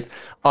 right,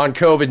 on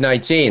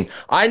COVID-19.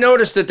 I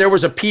noticed that there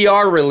was a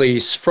PR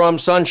release from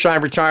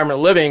Sunshine Retirement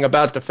Living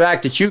about the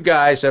fact that you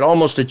guys had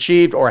almost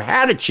achieved or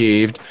had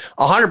achieved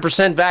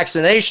 100%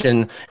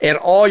 vaccination in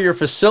all your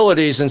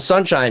facilities in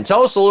Sunshine.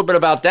 Tell us a little bit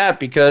about that,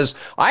 because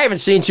I haven't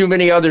seen too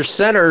many other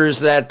centers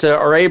that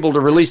are able to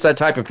release that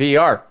type of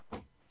PR.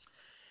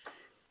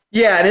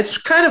 Yeah, and it's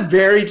kind of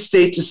varied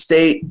state to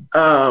state.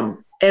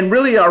 And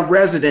really, our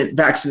resident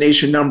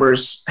vaccination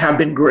numbers have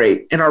been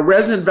great. And our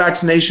resident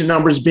vaccination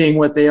numbers being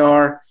what they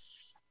are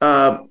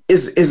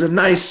is a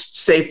nice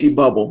safety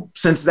bubble,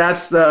 since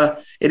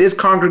it is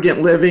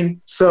congregant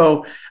living.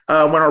 So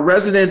when our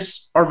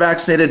residents are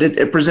vaccinated,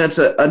 it presents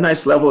a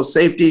nice level of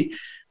safety.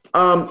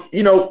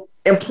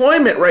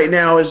 Employment right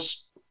now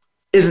is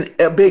isn't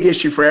a big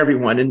issue for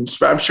everyone. And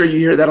I'm sure you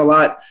hear that a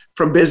lot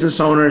from business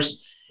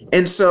owners.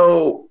 And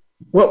so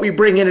what we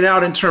bring in and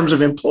out in terms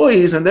of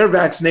employees and their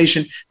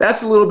vaccination,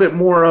 that's a little bit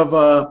more of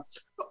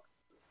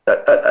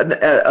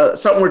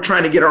something we're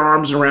trying to get our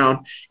arms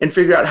around and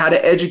figure out how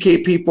to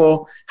educate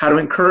people, how to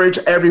encourage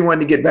everyone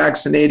to get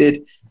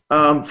vaccinated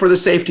for the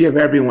safety of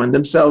everyone,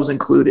 themselves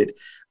included.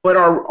 But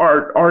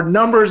our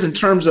numbers in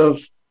terms of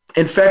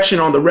infection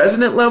on the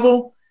resident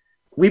level,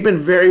 we've been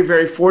very,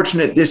 very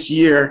fortunate this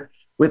year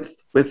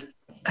with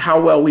how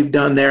well we've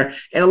done there.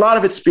 And a lot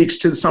of it speaks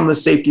to some of the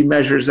safety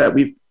measures that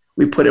we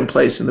put in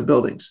place in the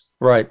buildings.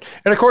 Right.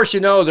 And of course,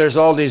 there's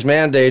all these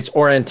mandates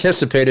or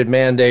anticipated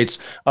mandates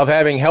of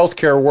having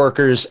healthcare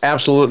workers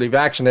absolutely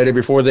vaccinated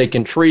before they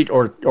can treat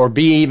or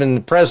be even in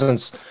the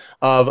presence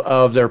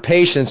of their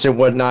patients and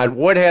whatnot.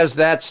 What has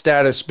that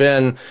status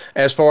been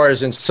as far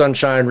as in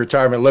Sunshine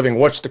Retirement Living?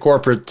 What's the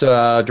corporate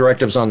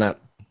directives on that?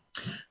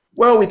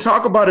 Well, we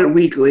talk about it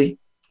weekly.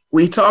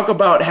 We talk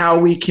about how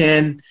we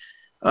can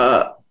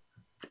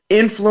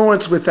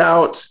influence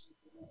without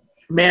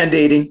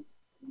mandating.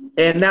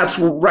 And that's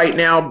right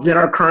now been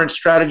our current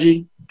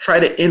strategy, try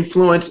to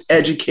influence,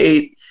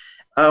 educate.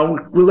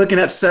 We're looking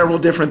at several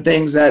different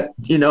things that,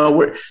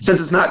 since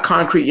it's not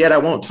concrete yet, I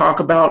won't talk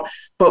about,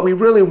 but we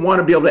really want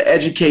to be able to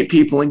educate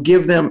people and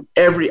give them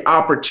every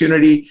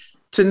opportunity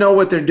to know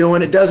what they're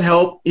doing. It does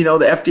help. The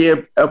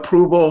FDA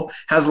approval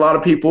has a lot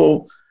of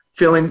people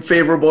feeling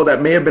favorable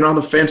that may have been on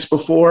the fence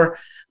before.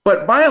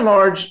 But by and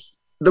large,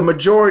 the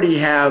majority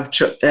have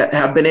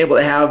been able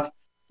to have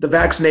the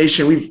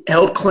vaccination. We've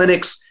held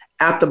clinics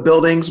at the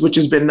buildings, which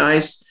has been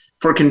nice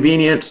for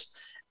convenience.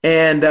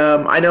 And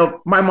I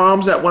know my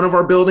mom's at one of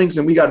our buildings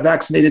and we got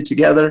vaccinated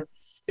together.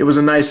 It was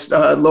a nice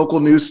local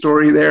news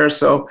story there.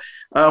 So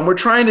we're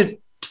trying to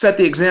set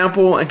the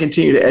example and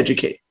continue to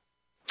educate.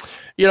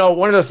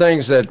 One of the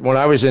things that when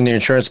I was in the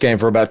insurance game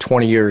for about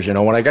 20 years,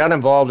 when I got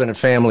involved in a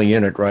family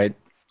unit, right,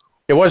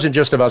 it wasn't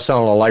just about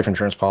selling a life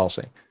insurance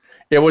policy.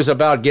 It was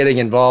about getting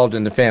involved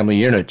in the family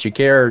unit. You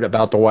cared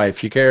about the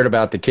wife. You cared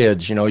about the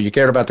kids. You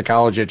cared about the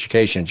college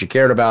education. You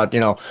cared about,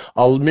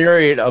 a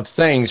myriad of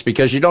things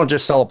because you don't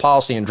just sell a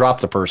policy and drop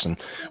the person.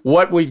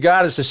 What we've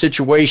got is a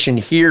situation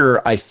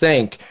here, I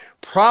think,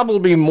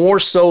 probably more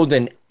so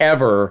than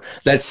ever,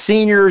 that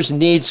seniors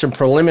need some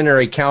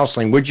preliminary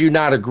counseling. Would you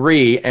not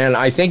agree? And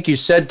I think you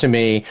said to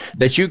me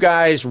that you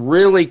guys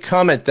really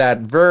come at that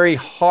very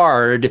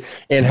hard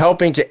in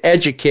helping to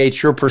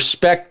educate your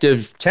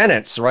prospective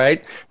tenants,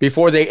 right?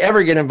 Before they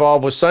ever get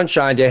involved with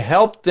Sunshine, to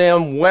help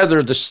them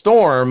weather the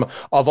storm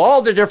of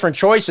all the different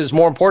choices,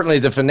 more importantly,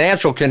 the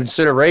financial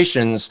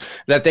considerations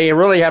that they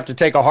really have to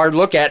take a hard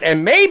look at.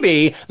 And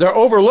maybe they're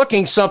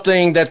overlooking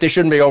something that they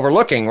shouldn't be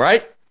overlooking,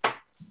 right?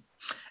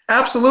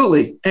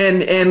 Absolutely.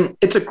 And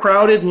it's a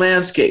crowded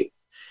landscape.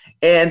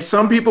 And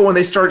some people, when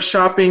they start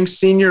shopping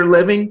senior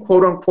living,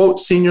 quote unquote,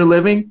 senior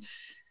living,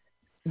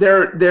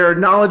 their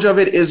knowledge of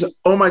it is,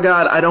 oh my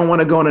God, I don't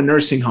want to go in a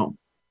nursing home.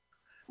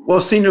 Well,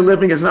 senior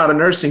living is not a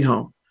nursing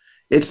home.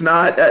 It's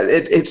not,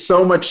 it's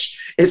so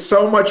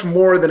much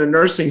more than a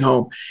nursing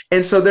home.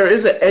 And so there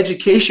is an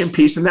education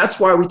piece. And that's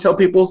why we tell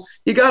people,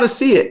 you got to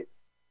see it.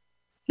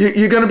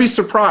 You're going to be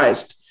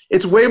surprised.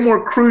 It's way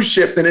more cruise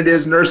ship than it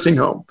is nursing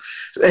home.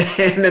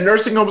 And the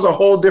nursing home is a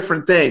whole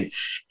different thing.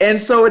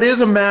 And so it is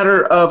a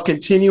matter of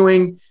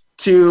continuing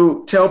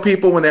to tell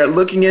people when they're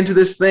looking into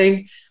this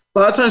thing. A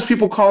lot of times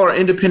people call our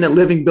independent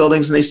living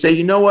buildings and they say,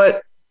 you know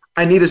what?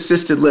 I need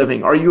assisted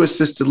living. Are you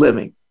assisted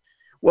living?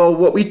 Well,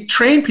 what we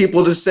train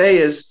people to say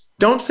is,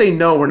 don't say,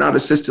 no, we're not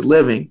assisted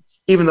living,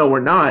 even though we're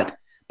not,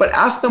 but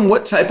ask them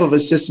what type of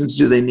assistance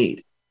do they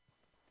need?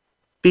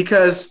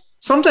 Because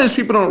sometimes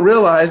people don't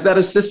realize that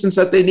assistance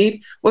that they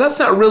need, well, that's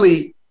not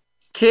really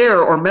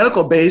care or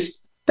medical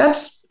based.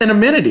 That's an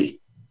amenity.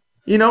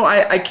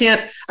 I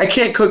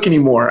can't cook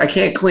anymore. I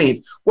can't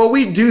clean. Well,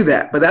 we do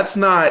that, but that's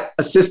not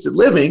assisted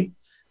living.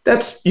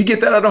 You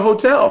get that at a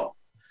hotel.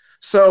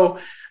 So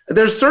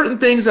there's certain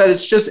things that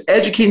it's just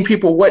educating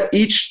people what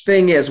each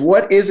thing is.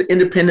 What is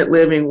independent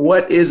living?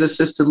 What is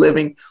assisted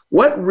living?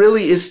 What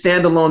really is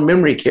standalone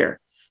memory care,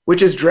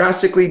 which is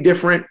drastically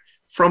different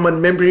from a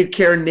memory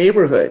care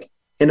neighborhood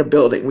in a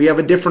building. We have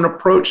a different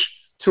approach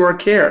to our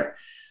care.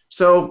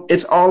 So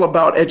it's all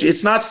about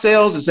it's not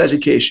sales, it's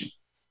education.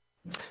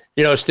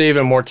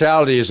 Stephen,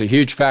 mortality is a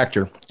huge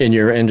factor in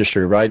your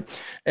industry, right?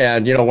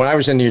 And, when I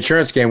was in the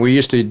insurance game, we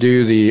used to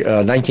do the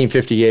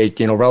 1958,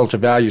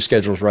 relative value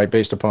schedules, right,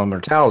 based upon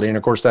mortality. And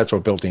of course, that's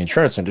what built the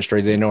insurance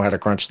industry. They know how to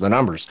crunch the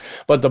numbers.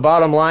 But the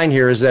bottom line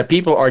here is that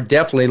people are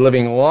definitely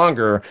living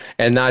longer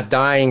and not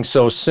dying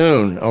so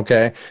soon,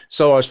 okay?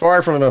 So as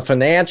far from a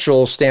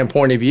financial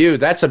standpoint of view,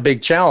 that's a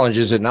big challenge,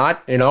 is it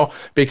not?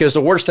 Because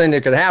the worst thing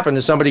that could happen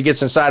is somebody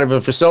gets inside of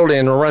a facility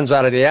and runs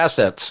out of the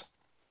assets.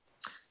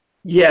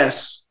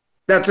 Yes.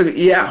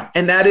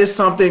 And that is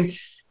something.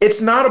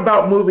 It's not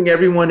about moving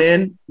everyone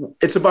in.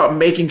 It's about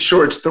making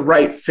sure it's the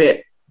right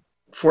fit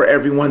for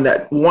everyone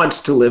that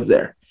wants to live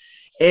there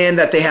and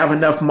that they have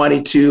enough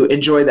money to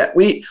enjoy that.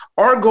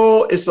 Our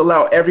goal is to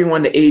allow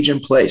everyone to age in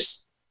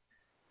place.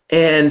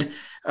 And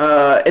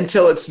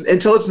until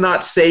it's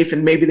not safe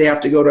and maybe they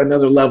have to go to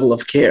another level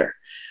of care.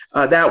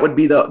 That would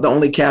be the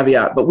only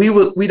caveat. But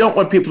we don't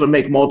want people to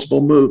make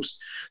multiple moves.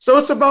 So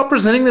it's about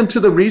presenting them to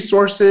the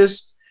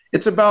resources.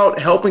 It's about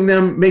helping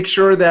them make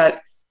sure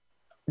that,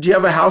 do you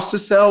have a house to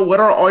sell? What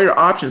are all your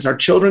options? Are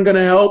children going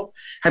to help?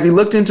 Have you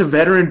looked into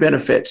veteran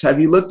benefits? Have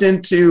you looked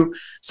into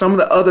some of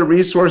the other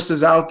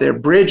resources out there,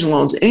 bridge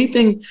loans,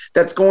 anything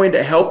that's going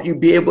to help you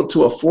be able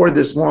to afford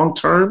this long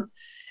term?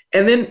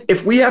 And then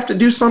if we have to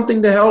do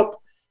something to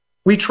help,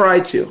 we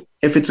try to,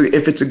 if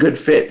it's a good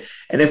fit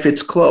and if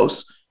it's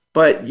close.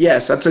 But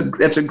yes, that's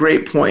a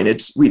great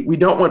point. We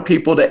don't want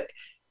people to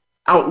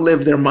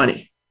outlive their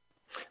money.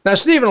 Now,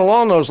 Stephen,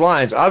 along those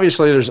lines,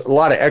 obviously there's a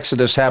lot of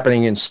exodus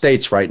happening in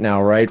states right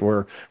now, right,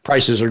 where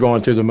prices are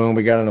going through the moon.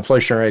 We got an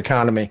inflationary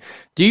economy.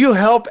 Do you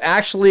help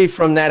actually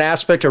from that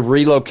aspect of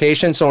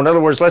relocation? So in other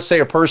words, let's say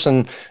a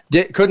person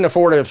couldn't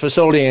afford a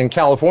facility in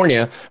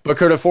California, but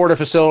could afford a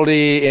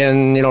facility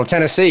in,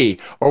 Tennessee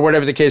or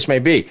whatever the case may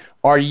be.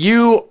 Are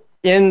you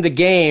in the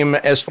game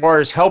as far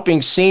as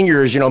helping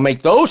seniors,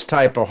 make those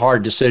type of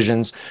hard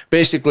decisions,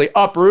 basically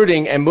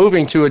uprooting and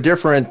moving to a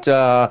different,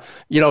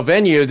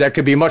 venue that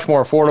could be much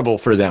more affordable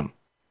for them?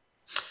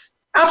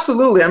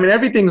 Absolutely. I mean,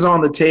 everything's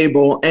on the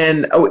table.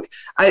 And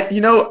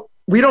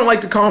we don't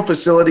like to call them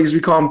facilities. We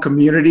call them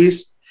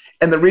communities.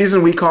 And the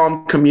reason we call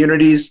them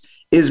communities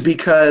is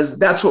because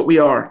that's what we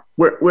are.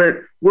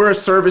 We're a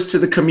service to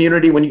the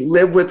community. When you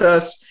live with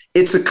us,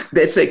 it's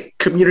a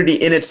community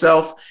in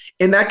itself.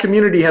 And that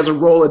community has a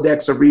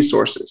Rolodex of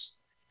resources,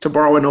 to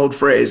borrow an old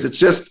phrase.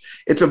 It's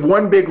a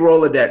one big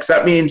Rolodex.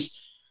 That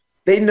means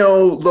they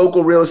know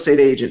local real estate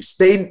agents.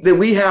 That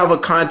we have a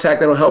contact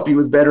that will help you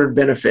with veteran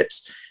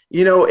benefits.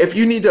 If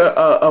you need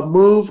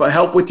a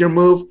help with your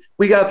move,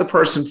 we got the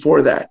person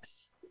for that.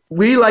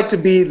 We like to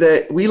be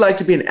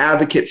an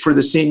advocate for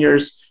the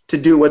seniors to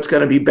do what's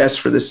going to be best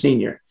for the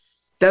senior.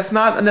 That's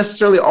not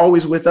necessarily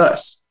always with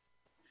us.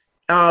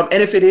 And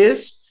if it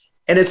is,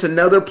 and it's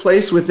another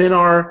place within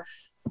our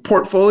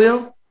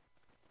portfolio,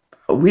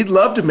 we'd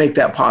love to make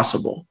that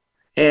possible.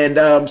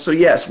 And so,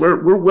 yes,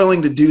 we're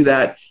willing to do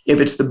that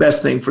if it's the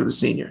best thing for the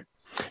senior.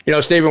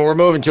 Stephen, we're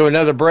moving to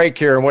another break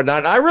here and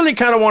whatnot. I really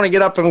kind of want to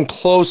get up and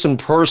close and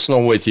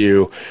personal with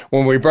you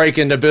when we break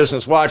into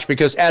Business Watch,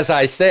 because as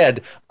I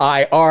said,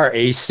 I are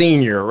a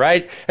senior,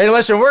 right? Hey,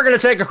 listen, we're going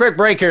to take a quick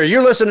break here.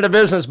 You're listening to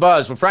Business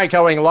Buzz with Frank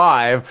Hellring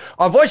live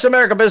on Voice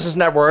America Business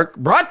Network,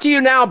 brought to you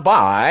now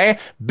by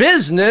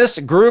Business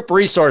Group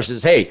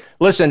Resources. Hey,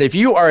 listen, if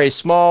you are a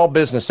small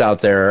business out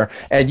there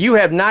and you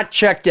have not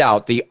checked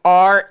out the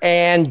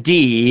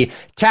R&D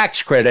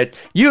tax credit,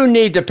 you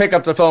need to pick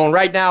up the phone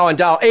right now and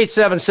dial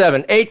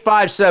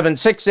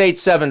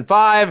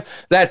 877-857-6875.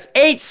 That's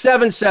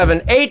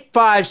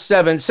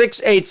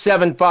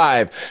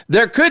 877-857-6875.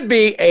 There could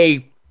be a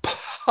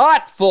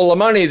pot full of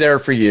money there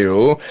for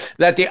you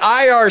that the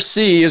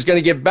IRC is going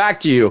to give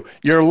back to you.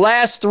 Your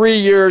last 3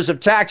 years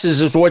of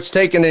taxes is what's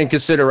taken in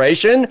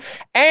consideration.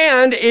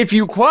 And if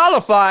you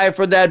qualify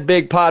for that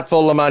big pot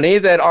full of money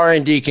that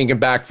R&D can get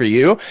back for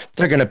you,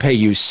 they're going to pay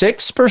you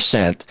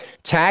 6%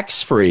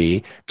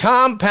 tax-free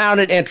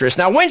compounded interest.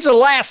 Now, when's the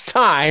last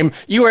time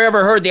you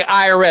ever heard the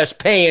IRS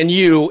paying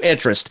you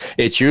interest?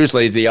 It's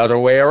usually the other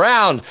way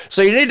around.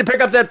 So you need to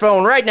pick up that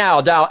phone right now.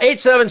 Dial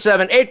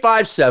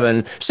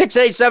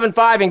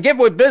 877-857-6875 and get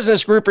with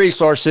Business Group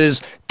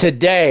Resources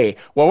today.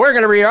 Well, we're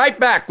going to be right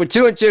back with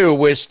 2 and 2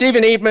 with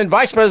Stephen Eatman,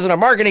 Vice President of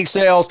Marketing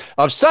Sales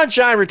of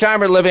Sunshine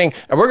Retirement Living.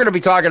 And we're going to be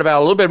talking about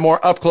a little bit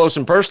more up close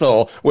and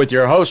personal with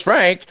your host,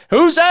 Frank,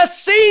 who's a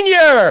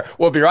senior.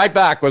 We'll be right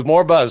back with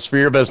more buzz for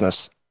your business.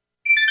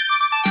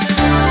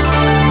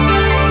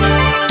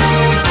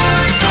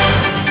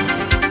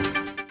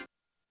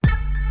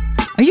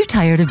 Are you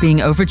tired of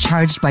being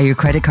overcharged by your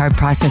credit card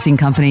processing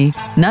company?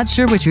 Not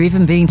sure what you're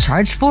even being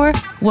charged for?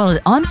 Well,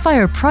 at On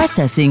Fire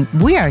Processing,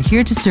 we are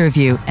here to serve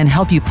you and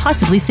help you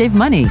possibly save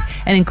money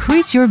and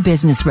increase your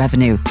business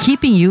revenue,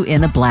 keeping you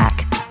in the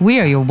black. We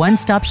are your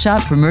one-stop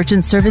shop for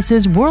merchant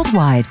services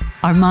worldwide.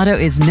 Our motto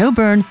is no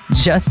burn,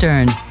 just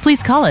earn.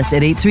 Please call us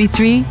at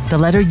 833, the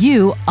letter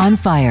U, on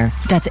fire.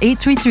 That's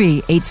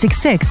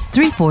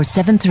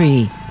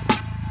 833-866-3473.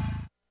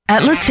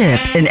 At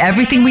LaTip, in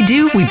everything we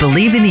do, we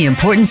believe in the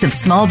importance of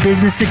small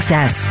business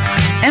success.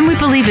 And we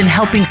believe in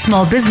helping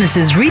small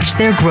businesses reach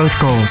their growth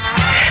goals.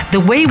 The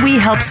way we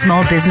help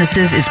small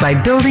businesses is by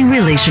building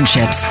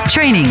relationships,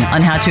 training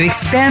on how to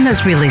expand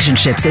those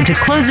relationships into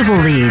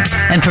closable leads,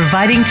 and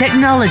providing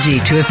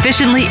technology to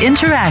efficiently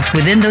interact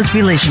within those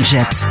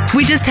relationships.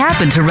 We just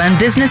happen to run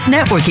business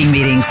networking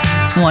meetings.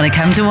 Want to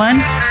come to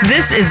one?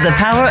 This is the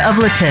power of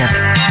LaTip.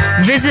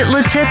 Visit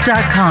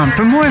latip.com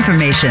for more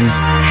information.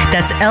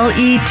 That's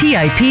LETIP.com.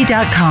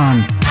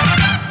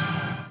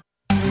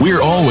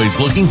 We're always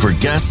looking for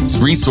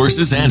guests,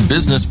 resources, and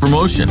business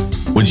promotion.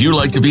 Would you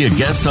like to be a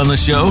guest on the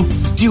show?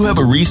 Do you have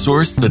a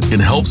resource that can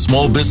help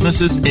small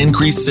businesses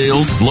increase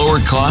sales, lower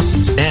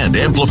costs, and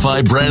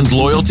amplify brand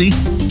loyalty?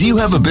 Do you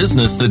have a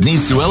business that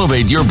needs to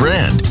elevate your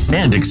brand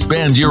and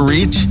expand your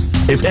reach?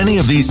 If any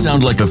of these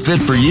sound like a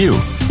fit for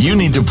you, You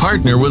need to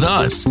partner with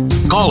us.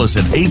 Call us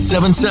at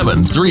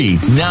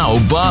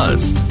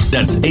 877-3-NOW-BUZZ.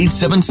 That's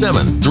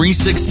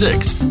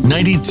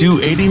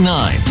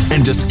 877-366-9289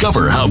 and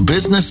discover how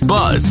Business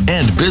Buzz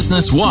and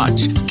Business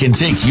Watch can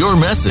take your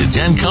message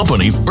and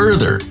company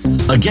further.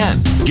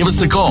 Again, give us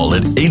a call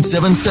at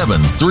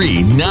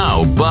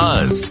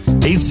 877-3-NOW-BUZZ.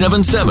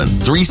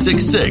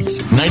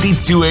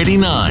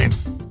 877-366-9289.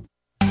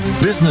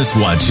 Business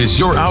Watch is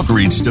your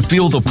outreach to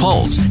feel the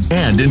pulse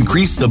and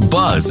increase the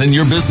buzz in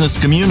your business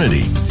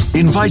community.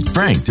 Invite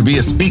Frank to be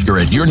a speaker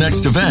at your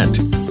next event.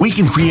 We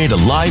can create a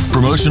live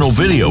promotional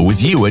video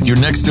with you at your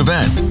next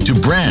event to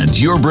brand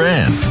your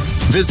brand.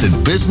 Visit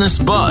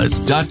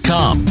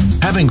businessbuzz.com.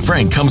 Having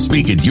Frank come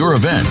speak at your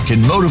event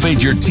can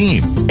motivate your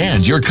team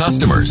and your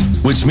customers,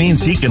 which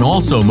means he can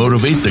also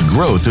motivate the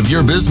growth of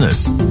your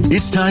business.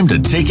 It's time to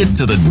take it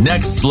to the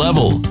next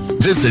level.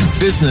 Visit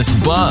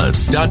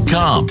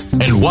businessbuzz.com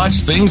and watch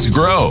things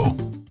grow.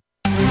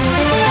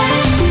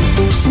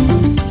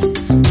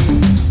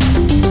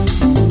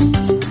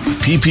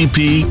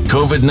 PPP,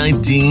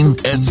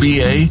 COVID-19,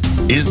 SBA,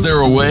 is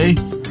there a way?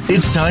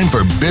 It's time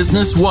for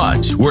Business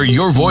Watch, where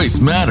your voice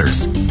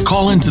matters.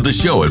 Call into the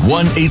show at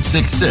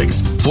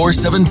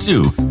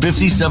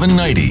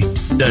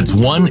 1-866-472-5790. That's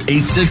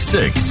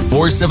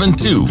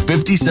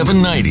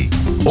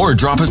 1-866-472-5790. Or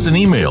drop us an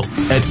email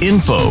at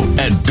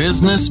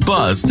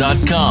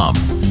info@businessbuzz.com.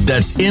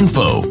 That's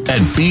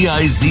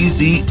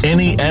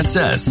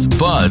info@BIZZNESS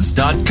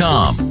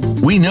buzz.com.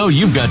 We know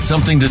you've got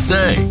something to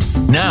say.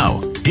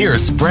 Now,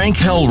 here's Frank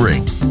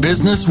Hellring,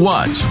 Business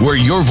Watch, where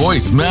your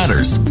voice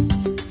matters.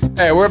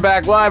 Hey, we're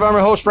back live. I'm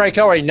your host, Frank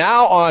Hellring,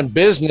 now on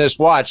Business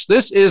Watch.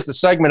 This is the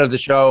segment of the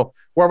show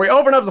where we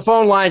open up the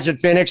phone lines in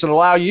Phoenix and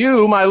allow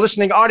you, my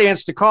listening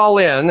audience, to call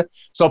in.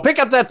 So pick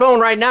up that phone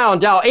right now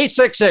and dial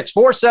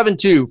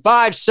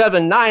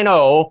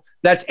 866-472-5790.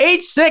 That's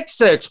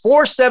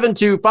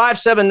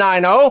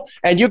 866-472-5790.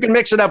 And you can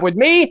mix it up with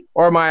me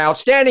or my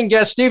outstanding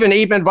guest, Stephen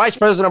Eatman, Vice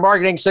President of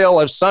Marketing Sale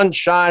of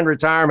Sunshine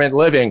Retirement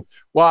Living.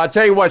 Well, I'll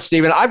tell you what,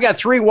 Stephen, I've got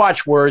 3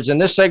 watchwords in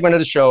this segment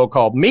of the show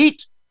called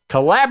meet,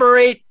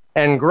 collaborate,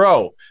 and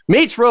grow.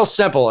 Meet's real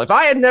simple. If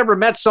I had never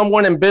met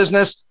someone in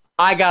business,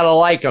 I got to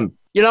like them.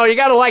 You know, you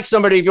got to like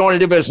somebody if you want to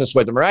do business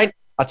with them, right?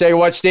 I'll tell you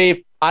what,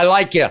 Steve, I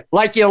like you.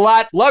 Like you a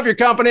lot. Love your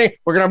company.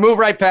 We're going to move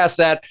right past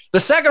that. The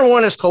second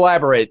one is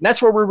collaborate. And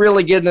that's where we're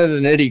really getting into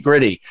the nitty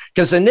gritty,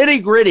 because the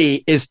nitty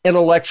gritty is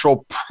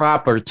intellectual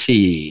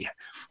property.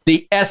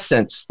 The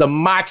essence, the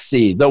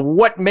moxie, the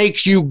what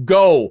makes you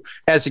go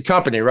as a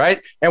company,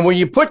 right? And when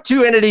you put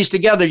 2 entities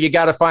together, you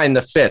got to find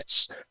the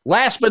fits.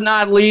 Last but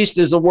not least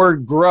is the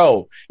word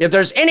grow. If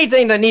there's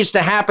anything that needs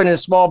to happen in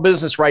small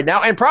business right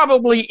now, and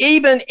probably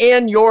even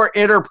in your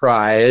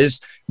enterprise,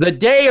 the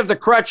day of the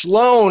crutch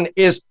loan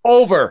is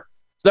over.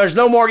 There's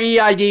no more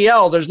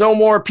EIDL. There's no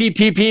more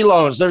PPP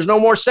loans. There's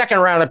no more second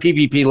round of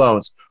PPP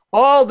loans.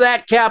 All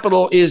that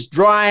capital is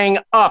drying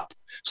up.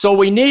 So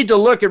we need to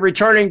look at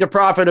returning to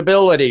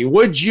profitability.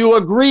 Would you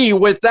agree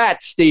with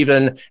that,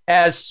 Stephen,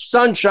 as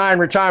Sunshine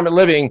Retirement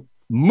Living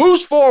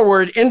moves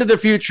forward into the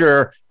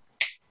future?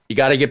 You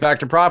got to get back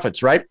to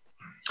profits, right?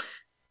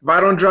 If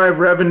I don't drive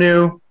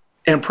revenue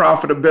and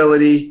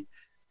profitability,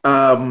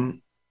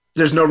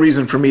 there's no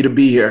reason for me to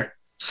be here.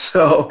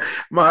 So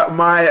my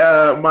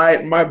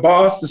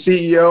boss, the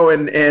CEO,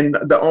 and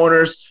the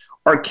owners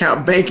are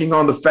banking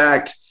on the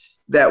fact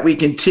that we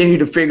continue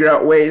to figure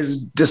out ways,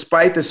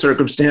 despite the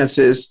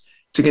circumstances,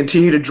 to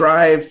continue to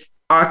drive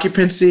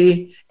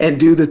occupancy and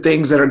do the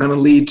things that are going to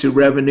lead to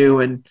revenue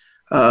and,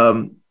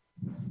 all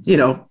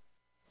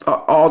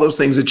those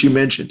things that you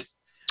mentioned.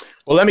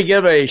 Well, let me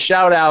give a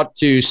shout out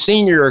to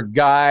Senior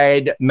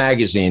Guide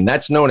magazine.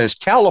 That's known as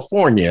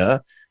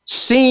California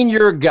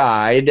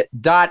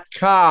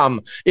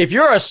SeniorGuide.com. If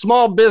you're a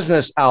small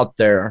business out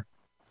there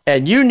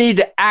and you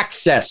need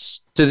access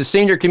to the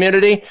senior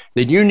community,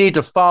 then you need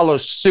to follow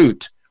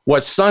suit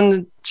what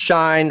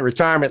Sunshine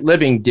Retirement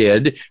Living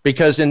did,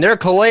 because in their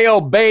Callao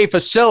Bay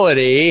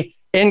facility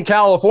in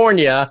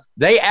California,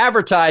 they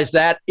advertise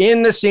that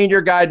in the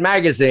Senior Guide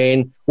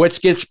magazine,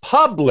 which gets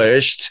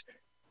published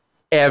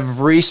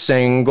every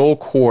single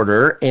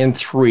quarter in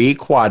 3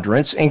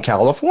 quadrants in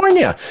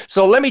California.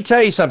 So let me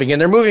tell you something,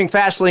 and they're moving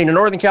fastly into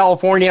Northern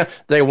California.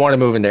 They want to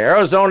move into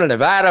Arizona,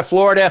 Nevada,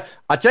 Florida.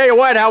 I'll tell you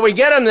what, how we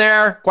get them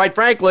there, quite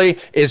frankly,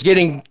 is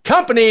getting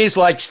companies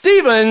like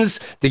Stevens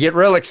to get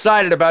real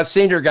excited about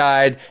Senior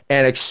Guide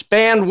and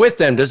expand with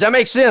them. Does that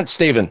make sense,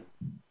 Stephen?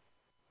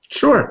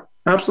 Sure,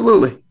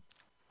 absolutely.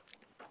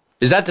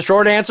 Is that the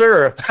short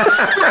answer? Or?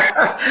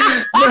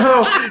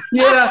 No,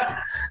 yeah.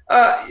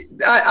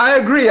 I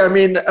agree. I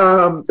mean,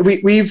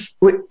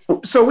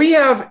 we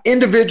have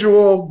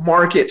individual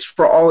markets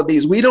for all of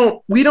these. We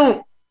don't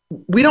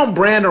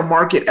brand or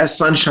market as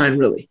Sunshine,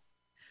 really.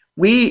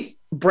 We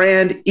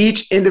brand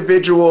each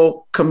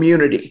individual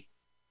community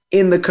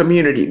in the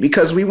community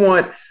because we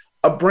want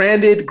a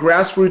branded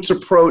grassroots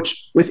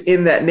approach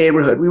within that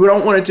neighborhood. We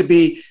don't want it to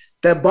be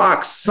that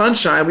box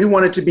Sunshine. We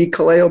want it to be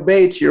Callao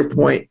Bay, to your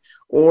point,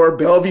 or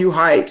Bellevue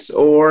Heights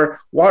or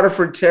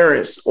Waterford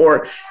Terrace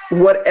or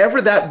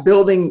whatever that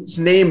building's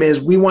name is.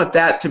 We want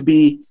that to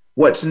be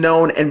what's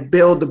known and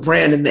build the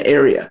brand in the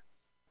area.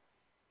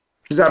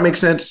 Does that make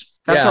sense?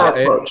 That's our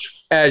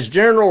approach. As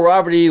General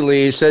Robert E.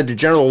 Lee said to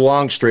General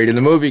Longstreet in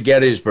the movie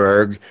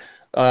Gettysburg,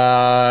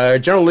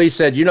 General Lee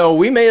said,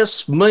 we may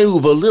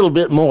move a little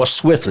bit more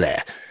swiftly.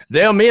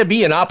 There may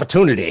be an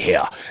opportunity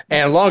here.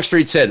 And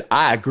Longstreet said,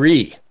 I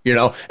agree,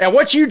 And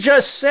what you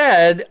just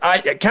said,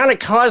 it kind of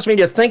caused me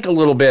to think a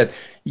little bit.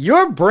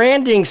 You're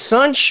branding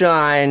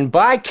Sunshine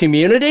by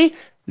community.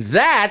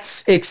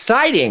 That's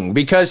exciting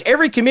because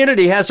every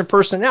community has a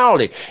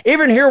personality.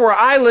 Even here where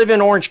I live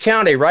in Orange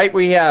County, right?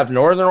 We have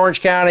Northern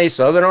Orange County,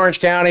 Southern Orange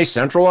County,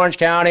 Central Orange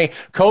County,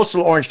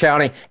 Coastal Orange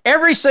County.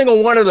 Every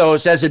single one of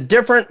those has a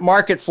different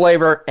market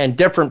flavor and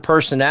different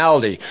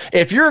personality.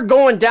 If you're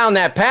going down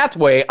that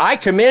pathway, I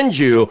commend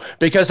you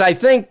because I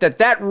think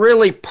that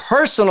really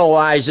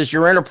personalizes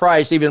your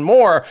enterprise even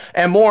more,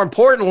 and more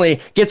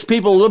importantly, gets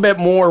people a little bit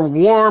more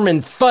warm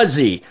and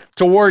fuzzy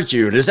towards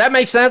you. Does that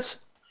make sense?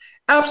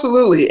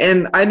 Absolutely.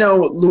 And I know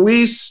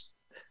Luis,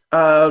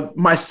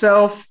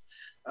 myself,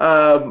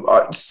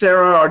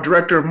 Sarah, our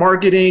director of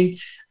marketing,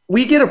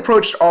 we get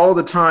approached all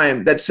the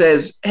time that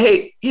says,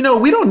 hey, we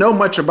don't know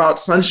much about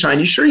Sunshine.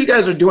 You sure you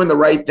guys are doing the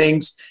right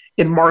things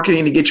in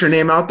marketing to get your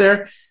name out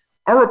there?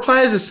 Our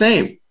reply is the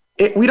same.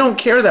 We don't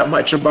care that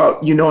much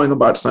about you knowing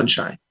about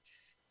Sunshine.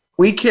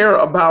 We care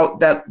about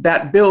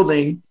that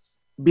building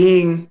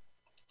being,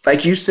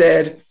 like you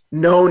said,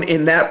 known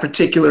in that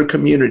particular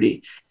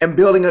community and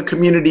building a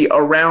community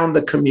around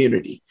the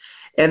community.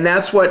 And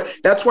that's why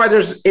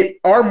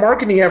our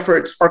marketing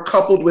efforts are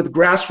coupled with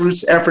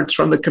grassroots efforts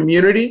from the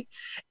community.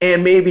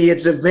 And maybe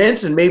it's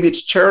events and maybe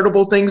it's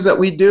charitable things that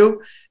we do,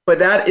 but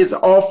that is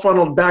all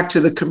funneled back to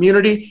the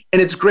community.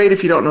 And it's great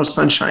if you don't know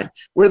Sunshine.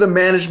 We're the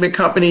management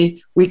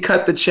company. We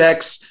cut the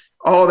checks,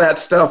 all that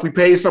stuff. We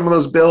pay some of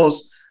those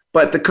bills,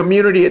 but the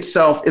community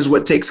itself is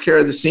what takes care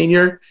of the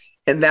senior.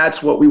 And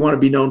that's what we want to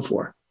be known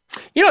for.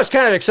 It's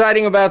kind of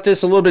exciting about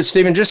this a little bit,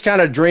 Stephen. Just kind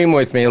of dream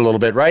with me a little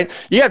bit, right?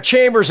 You have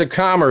chambers of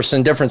commerce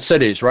in different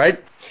cities, right?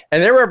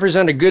 And they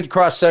represent a good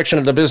cross-section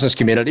of the business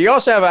community. You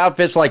also have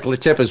outfits like Le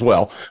Tip as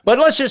well. But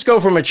let's just go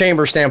from a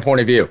chamber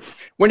standpoint of view.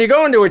 When you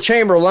go into a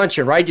chamber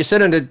luncheon, right, you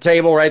sit at the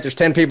table, right, there's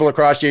 10 people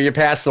across you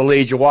pass the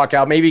lead, you walk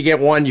out, maybe you get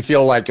one, you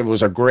feel like it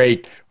was a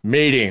great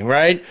meeting,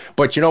 right?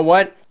 But you know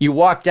what? You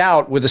walked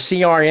out with a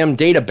CRM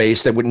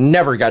database that would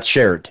never got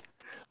shared.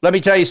 Let me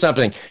tell you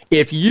something.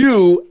 If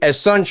you, as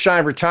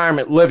Sunshine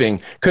Retirement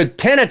Living, could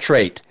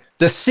penetrate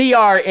the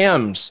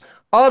CRMs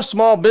of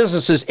small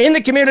businesses in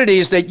the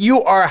communities that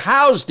you are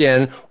housed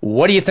in,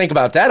 what do you think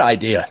about that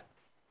idea?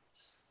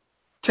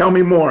 Tell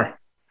me more.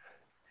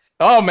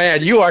 Oh,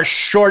 man, you are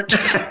short. No,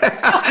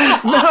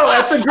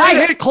 that's a great...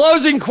 I hate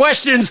closing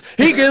questions.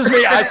 He gives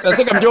me, I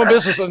think I'm doing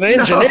business with an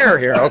engineer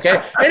here,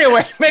 okay?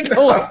 Anyway, make a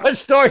long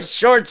story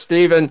short,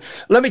 Stephen,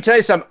 let me tell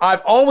you something.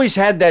 I've always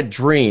had that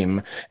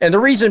dream, and the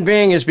reason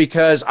being is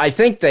because I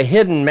think the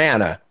hidden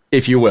manna,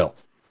 if you will,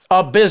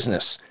 of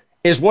business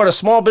is what a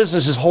small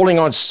business is holding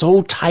on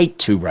so tight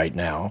to right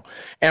now,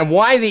 and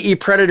why the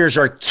e-predators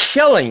are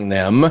killing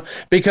them,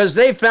 because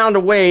they found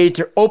a way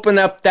to open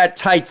up that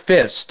tight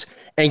fist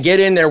and get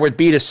in there with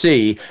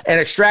B2C and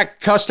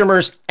extract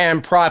customers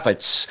and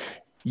profits.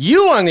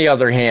 You, on the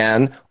other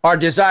hand, are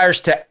desires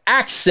to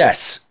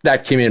access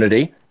that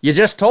community. You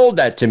just told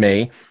that to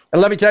me.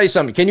 And let me tell you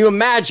something. Can you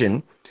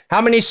imagine how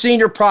many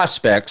senior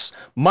prospects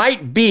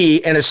might be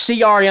in a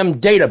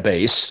CRM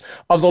database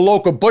of the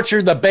local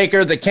butcher, the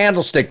baker, the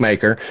candlestick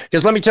maker?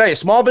 Because let me tell you,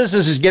 small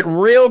businesses get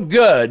real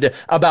good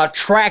about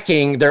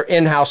tracking their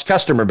in-house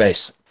customer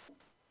base.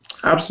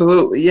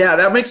 Absolutely. Yeah,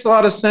 that makes a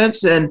lot of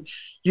sense. And,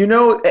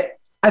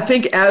 I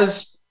think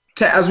as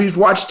we've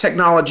watched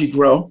technology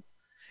grow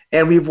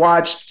and we've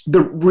watched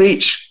the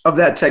reach of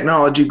that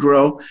technology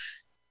grow,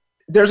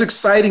 there's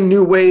exciting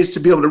new ways to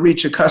be able to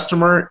reach a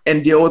customer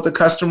and deal with the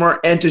customer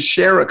and to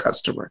share a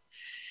customer.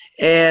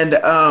 And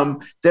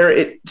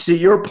to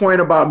your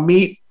point about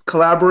meet,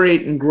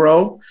 collaborate, and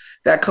grow,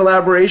 that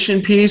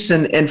collaboration piece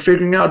and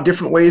figuring out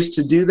different ways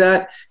to do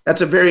that,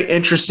 that's a very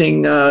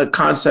interesting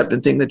concept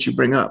and thing that you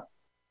bring up.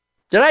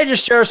 Did I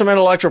just share some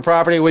intellectual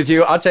property with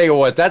you? I'll tell you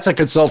what, that's a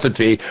consultant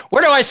fee.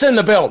 Where do I send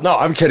the bill? No,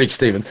 I'm kidding,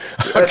 Stephen.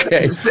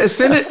 Okay.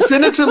 Send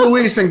it to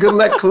Luis and good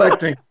luck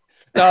collecting.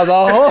 Now,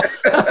 the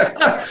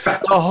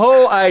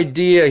whole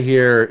idea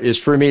here is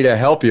for me to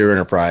help your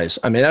enterprise.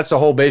 I mean, that's the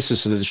whole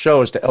basis of the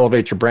show, is to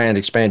elevate your brand,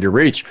 expand your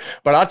reach.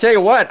 But I'll tell you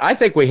what, I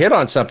think we hit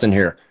on something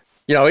here.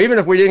 Even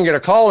if we didn't get a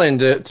call in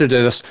to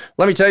this,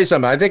 let me tell you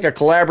something. I think a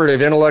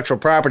collaborative intellectual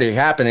property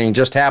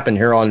just happened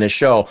here on this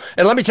show.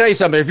 And let me tell you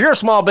something. If you're a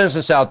small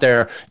business out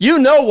there, you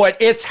know what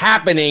it's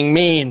happening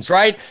means,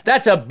 right?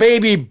 That's a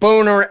baby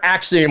boomer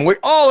axiom. We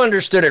all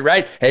understood it,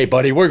 right? Hey,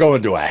 buddy, we're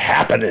going to a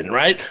happening,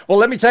 right? Well,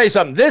 let me tell you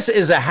something. This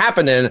is a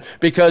happening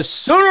because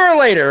sooner or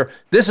later,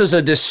 this is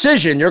a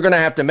decision you're going to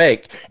have to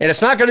make. And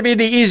it's not going to be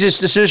the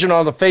easiest decision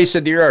on the face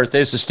of the earth,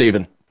 is it,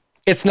 Stephen?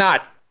 It's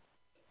not.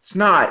 It's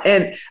not.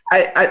 And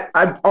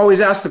I've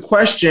always asked the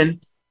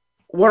question,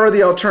 what are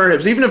the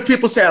alternatives? Even if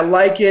people say I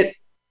like it,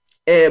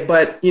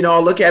 but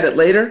I'll look at it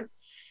later.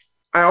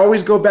 I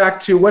always go back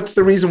to what's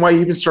the reason why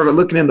you even started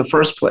looking in the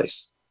first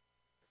place?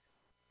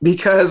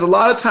 Because a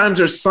lot of times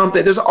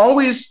there's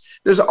always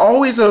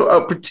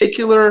a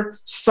particular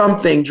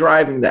something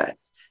driving that,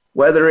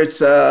 whether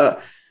it's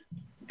a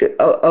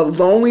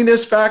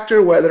loneliness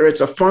factor, whether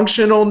it's a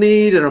functional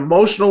need, an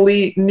emotional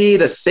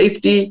need, a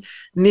safety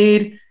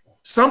need.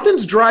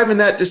 Something's driving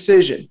that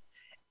decision.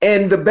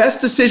 And the best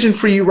decision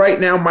for you right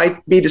now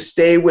might be to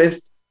stay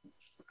with,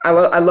 I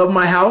love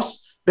my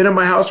house, been in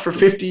my house for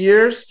 50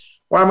 years.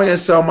 Why am I going to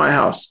sell my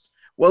house?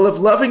 Well, if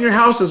loving your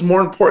house is more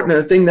important than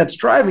the thing that's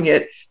driving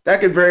it, that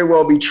could very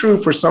well be true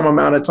for some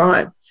amount of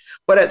time.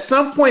 But at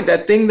some point,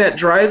 that thing that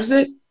drives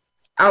it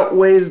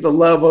outweighs the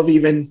love of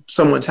even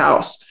someone's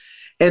house.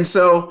 And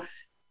so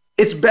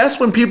it's best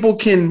when people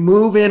can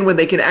move in when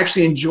they can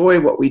actually enjoy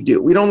what we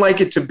do. We don't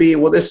like it to be,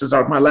 well, this is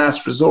my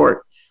last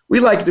resort. We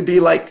like it to be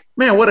like,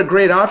 man, what a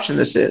great option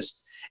this is.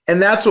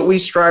 And that's what we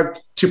strive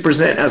to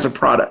present as a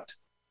product.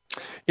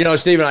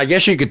 Stephen, I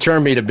guess you could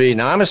turn me to be,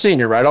 now I'm a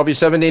senior, right? I'll be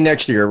 17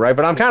 next year, right?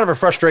 But I'm kind of a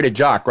frustrated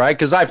jock, right?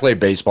 Because I play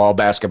baseball,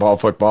 basketball,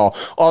 football,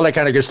 all that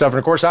kind of good stuff. And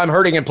of course, I'm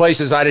hurting in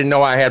places I didn't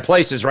know I had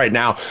places right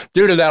now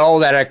due to all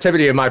that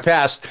activity in my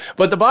past.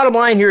 But the bottom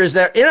line here is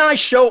that I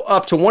show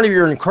up to one of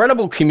your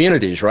incredible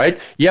communities,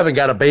 right? You haven't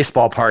got a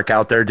baseball park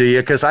out there, do you?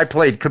 Because I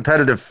played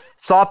competitive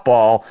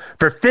softball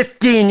for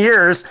 15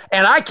 years,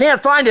 and I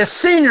can't find a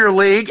senior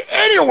league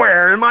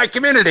anywhere in my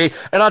community.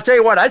 And I'll tell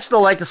you what, I'd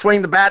still like to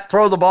swing the bat,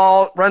 throw the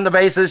ball, run the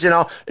bases. It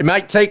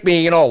might take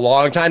me, a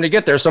long time to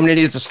get there. Somebody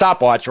needs a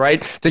stopwatch,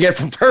 right, to get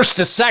from first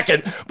to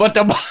second. But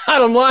the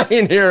bottom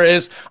line here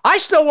is I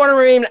still want to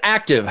remain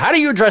active. How do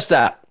you address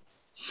that?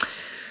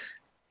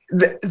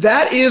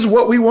 That is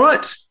what we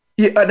want.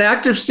 An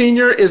active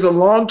senior is a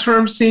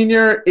long-term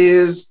senior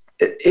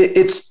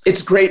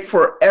it's great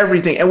for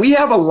everything. And we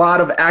have a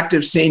lot of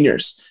active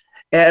seniors,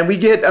 and we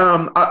get,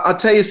 I'll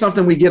tell you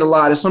something we get a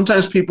lot is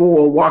sometimes people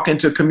will walk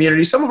into a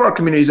community. Some of our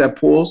communities have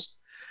pools,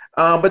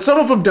 but some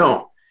of them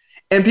don't.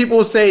 And people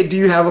will say, do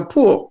you have a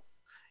pool?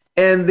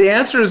 And the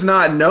answer is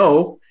not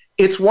no.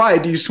 It's why.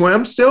 Do you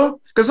swim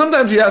still? Because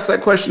sometimes you ask that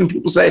question and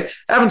people say,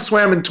 I haven't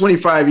swam in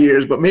 25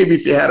 years, but maybe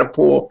if you had a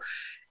pool.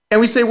 And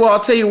we say, well,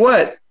 I'll tell you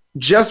what,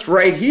 just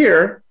right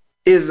here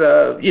is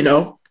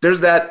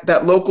there's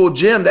that local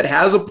gym that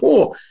has a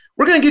pool.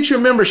 We're going to get you a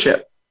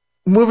membership.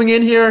 Moving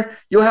in here,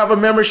 you'll have a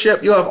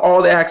membership. You'll have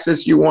all the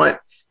access you want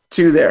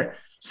to there.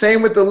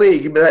 Same with the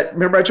league.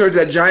 Remember I told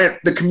you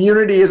the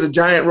community is a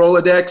giant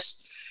Rolodex.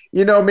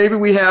 Maybe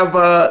we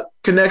have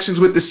connections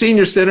with the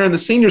senior center, and the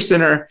senior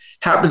center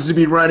happens to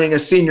be running a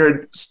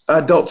senior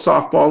adult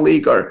softball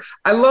league. Or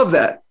I love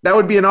that. That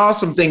would be an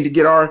awesome thing to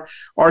get our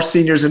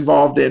seniors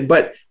involved in.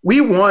 But we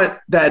want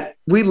that.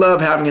 We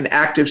love having an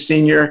active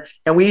senior,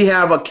 and we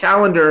have a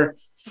calendar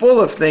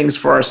full of things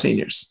for our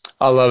seniors.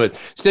 I love it.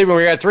 Stephen,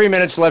 we got 3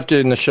 minutes left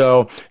in the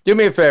show. Do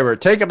me a favor,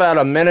 take about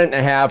a minute and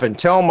a half and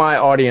tell my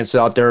audience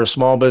out there,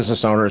 small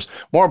business owners,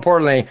 more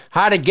importantly,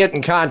 how to get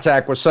in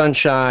contact with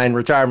Sunshine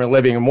Retirement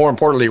Living, and more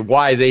importantly,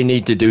 why they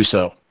need to do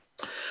so.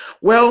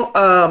 Well,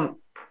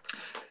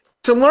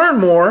 to learn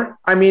more,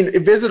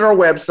 visit our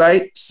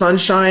website,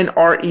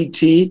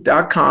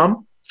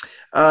 sunshineret.com.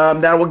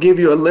 That will give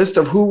you a list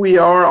of who we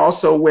are,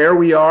 also where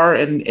we are,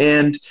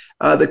 and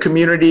the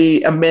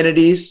community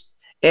amenities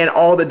and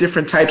all the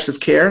different types of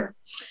care.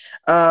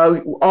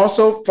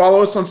 Also,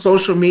 follow us on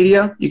social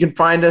media. You can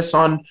find us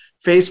on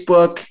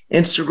Facebook,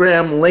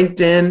 Instagram,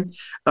 LinkedIn.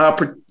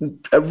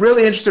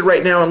 Really interested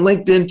right now in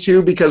LinkedIn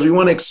too, because we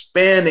want to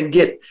expand and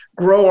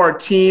grow our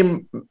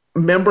team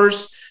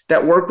members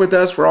that work with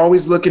us. We're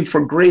always looking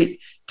for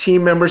great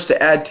team members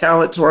to add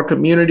talent to our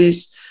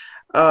communities.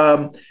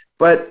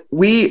 But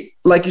we,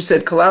 like you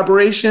said,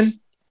 collaboration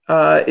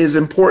is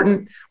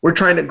important. We're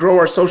trying to grow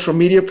our social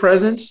media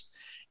presence,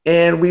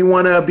 and we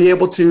want to be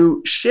able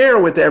to share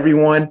with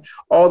everyone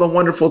all the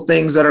wonderful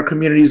things that our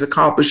community is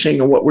accomplishing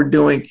and what we're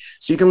doing.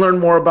 So you can learn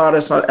more about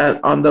us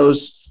on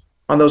those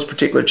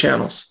particular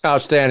channels.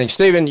 Outstanding.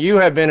 Stephen, you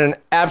have been an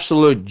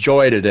absolute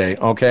joy today,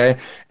 okay?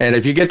 And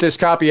if you get this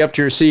copy up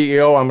to your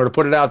CEO, I'm going to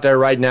put it out there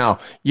right now.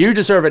 You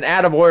deserve an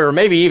attaboy or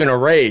maybe even a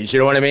raise, you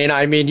know what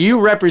I mean?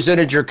 You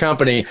represented your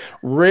company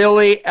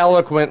really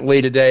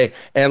eloquently today,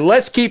 and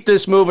let's keep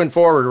this moving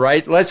forward,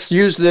 right? Let's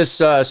use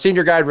this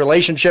Senior Guide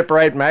Relationship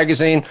Right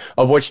magazine,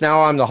 of which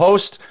now I'm the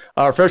host,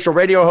 official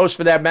radio host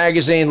for that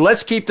magazine.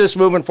 Let's keep this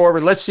moving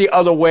forward. Let's see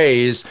other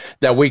ways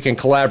that we can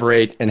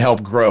collaborate and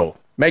help grow.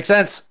 Make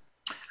sense?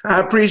 I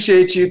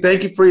appreciate you.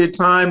 Thank you for your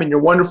time and your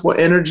wonderful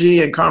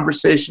energy and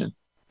conversation.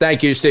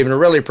 Thank you, Stephen. I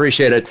really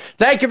appreciate it.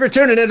 Thank you for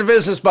tuning into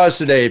Business Buzz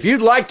today. If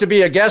you'd like to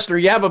be a guest or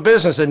you have a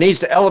business that needs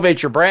to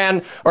elevate your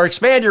brand or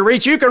expand your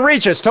reach, you can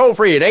reach us toll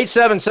free at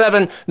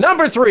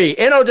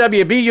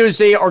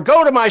 877-3-NOWBUZ, or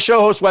go to my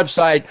show host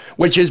website,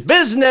 which is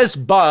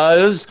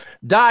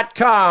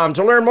businessbuzz.com.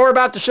 To learn more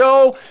about the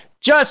show,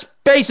 just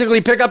basically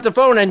pick up the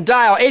phone and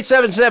dial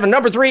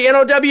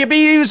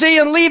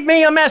 877-3-NOWBUZ and leave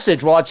me a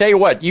message. Well, I'll tell you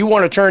what, you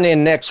want to turn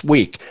in next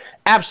week.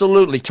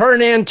 Absolutely.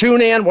 Tune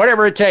in,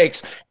 whatever it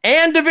takes.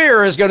 Ann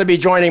Devere is going to be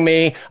joining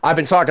me. I've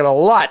been talking a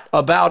lot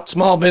about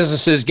small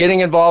businesses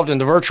getting involved in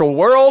the virtual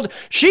world.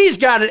 She's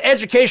got an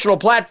educational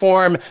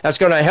platform that's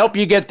going to help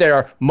you get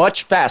there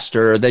much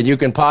faster than you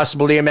can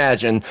possibly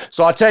imagine.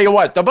 So I'll tell you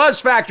what, the buzz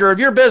factor of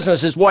your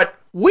business is what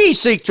we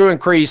seek to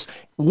increase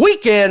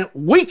week in,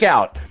 week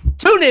out.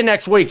 Tune in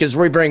next week as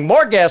we bring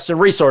more guests and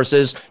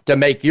resources to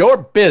make your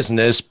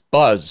business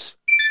buzz.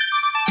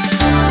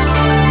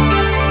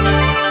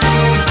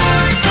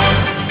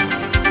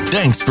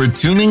 Thanks for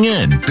tuning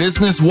in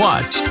Business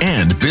Watch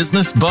and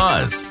Business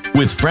Buzz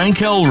with Frank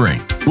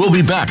Hellring. We'll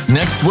be back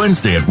next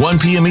Wednesday at 1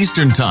 p.m.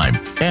 Eastern Time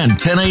and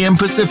 10 a.m.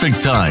 Pacific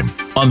Time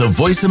on the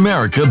Voice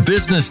America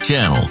Business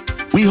Channel.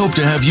 We hope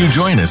to have you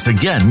join us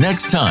again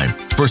next time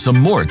for some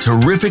more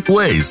terrific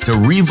ways to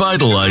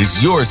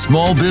revitalize your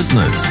small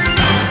business.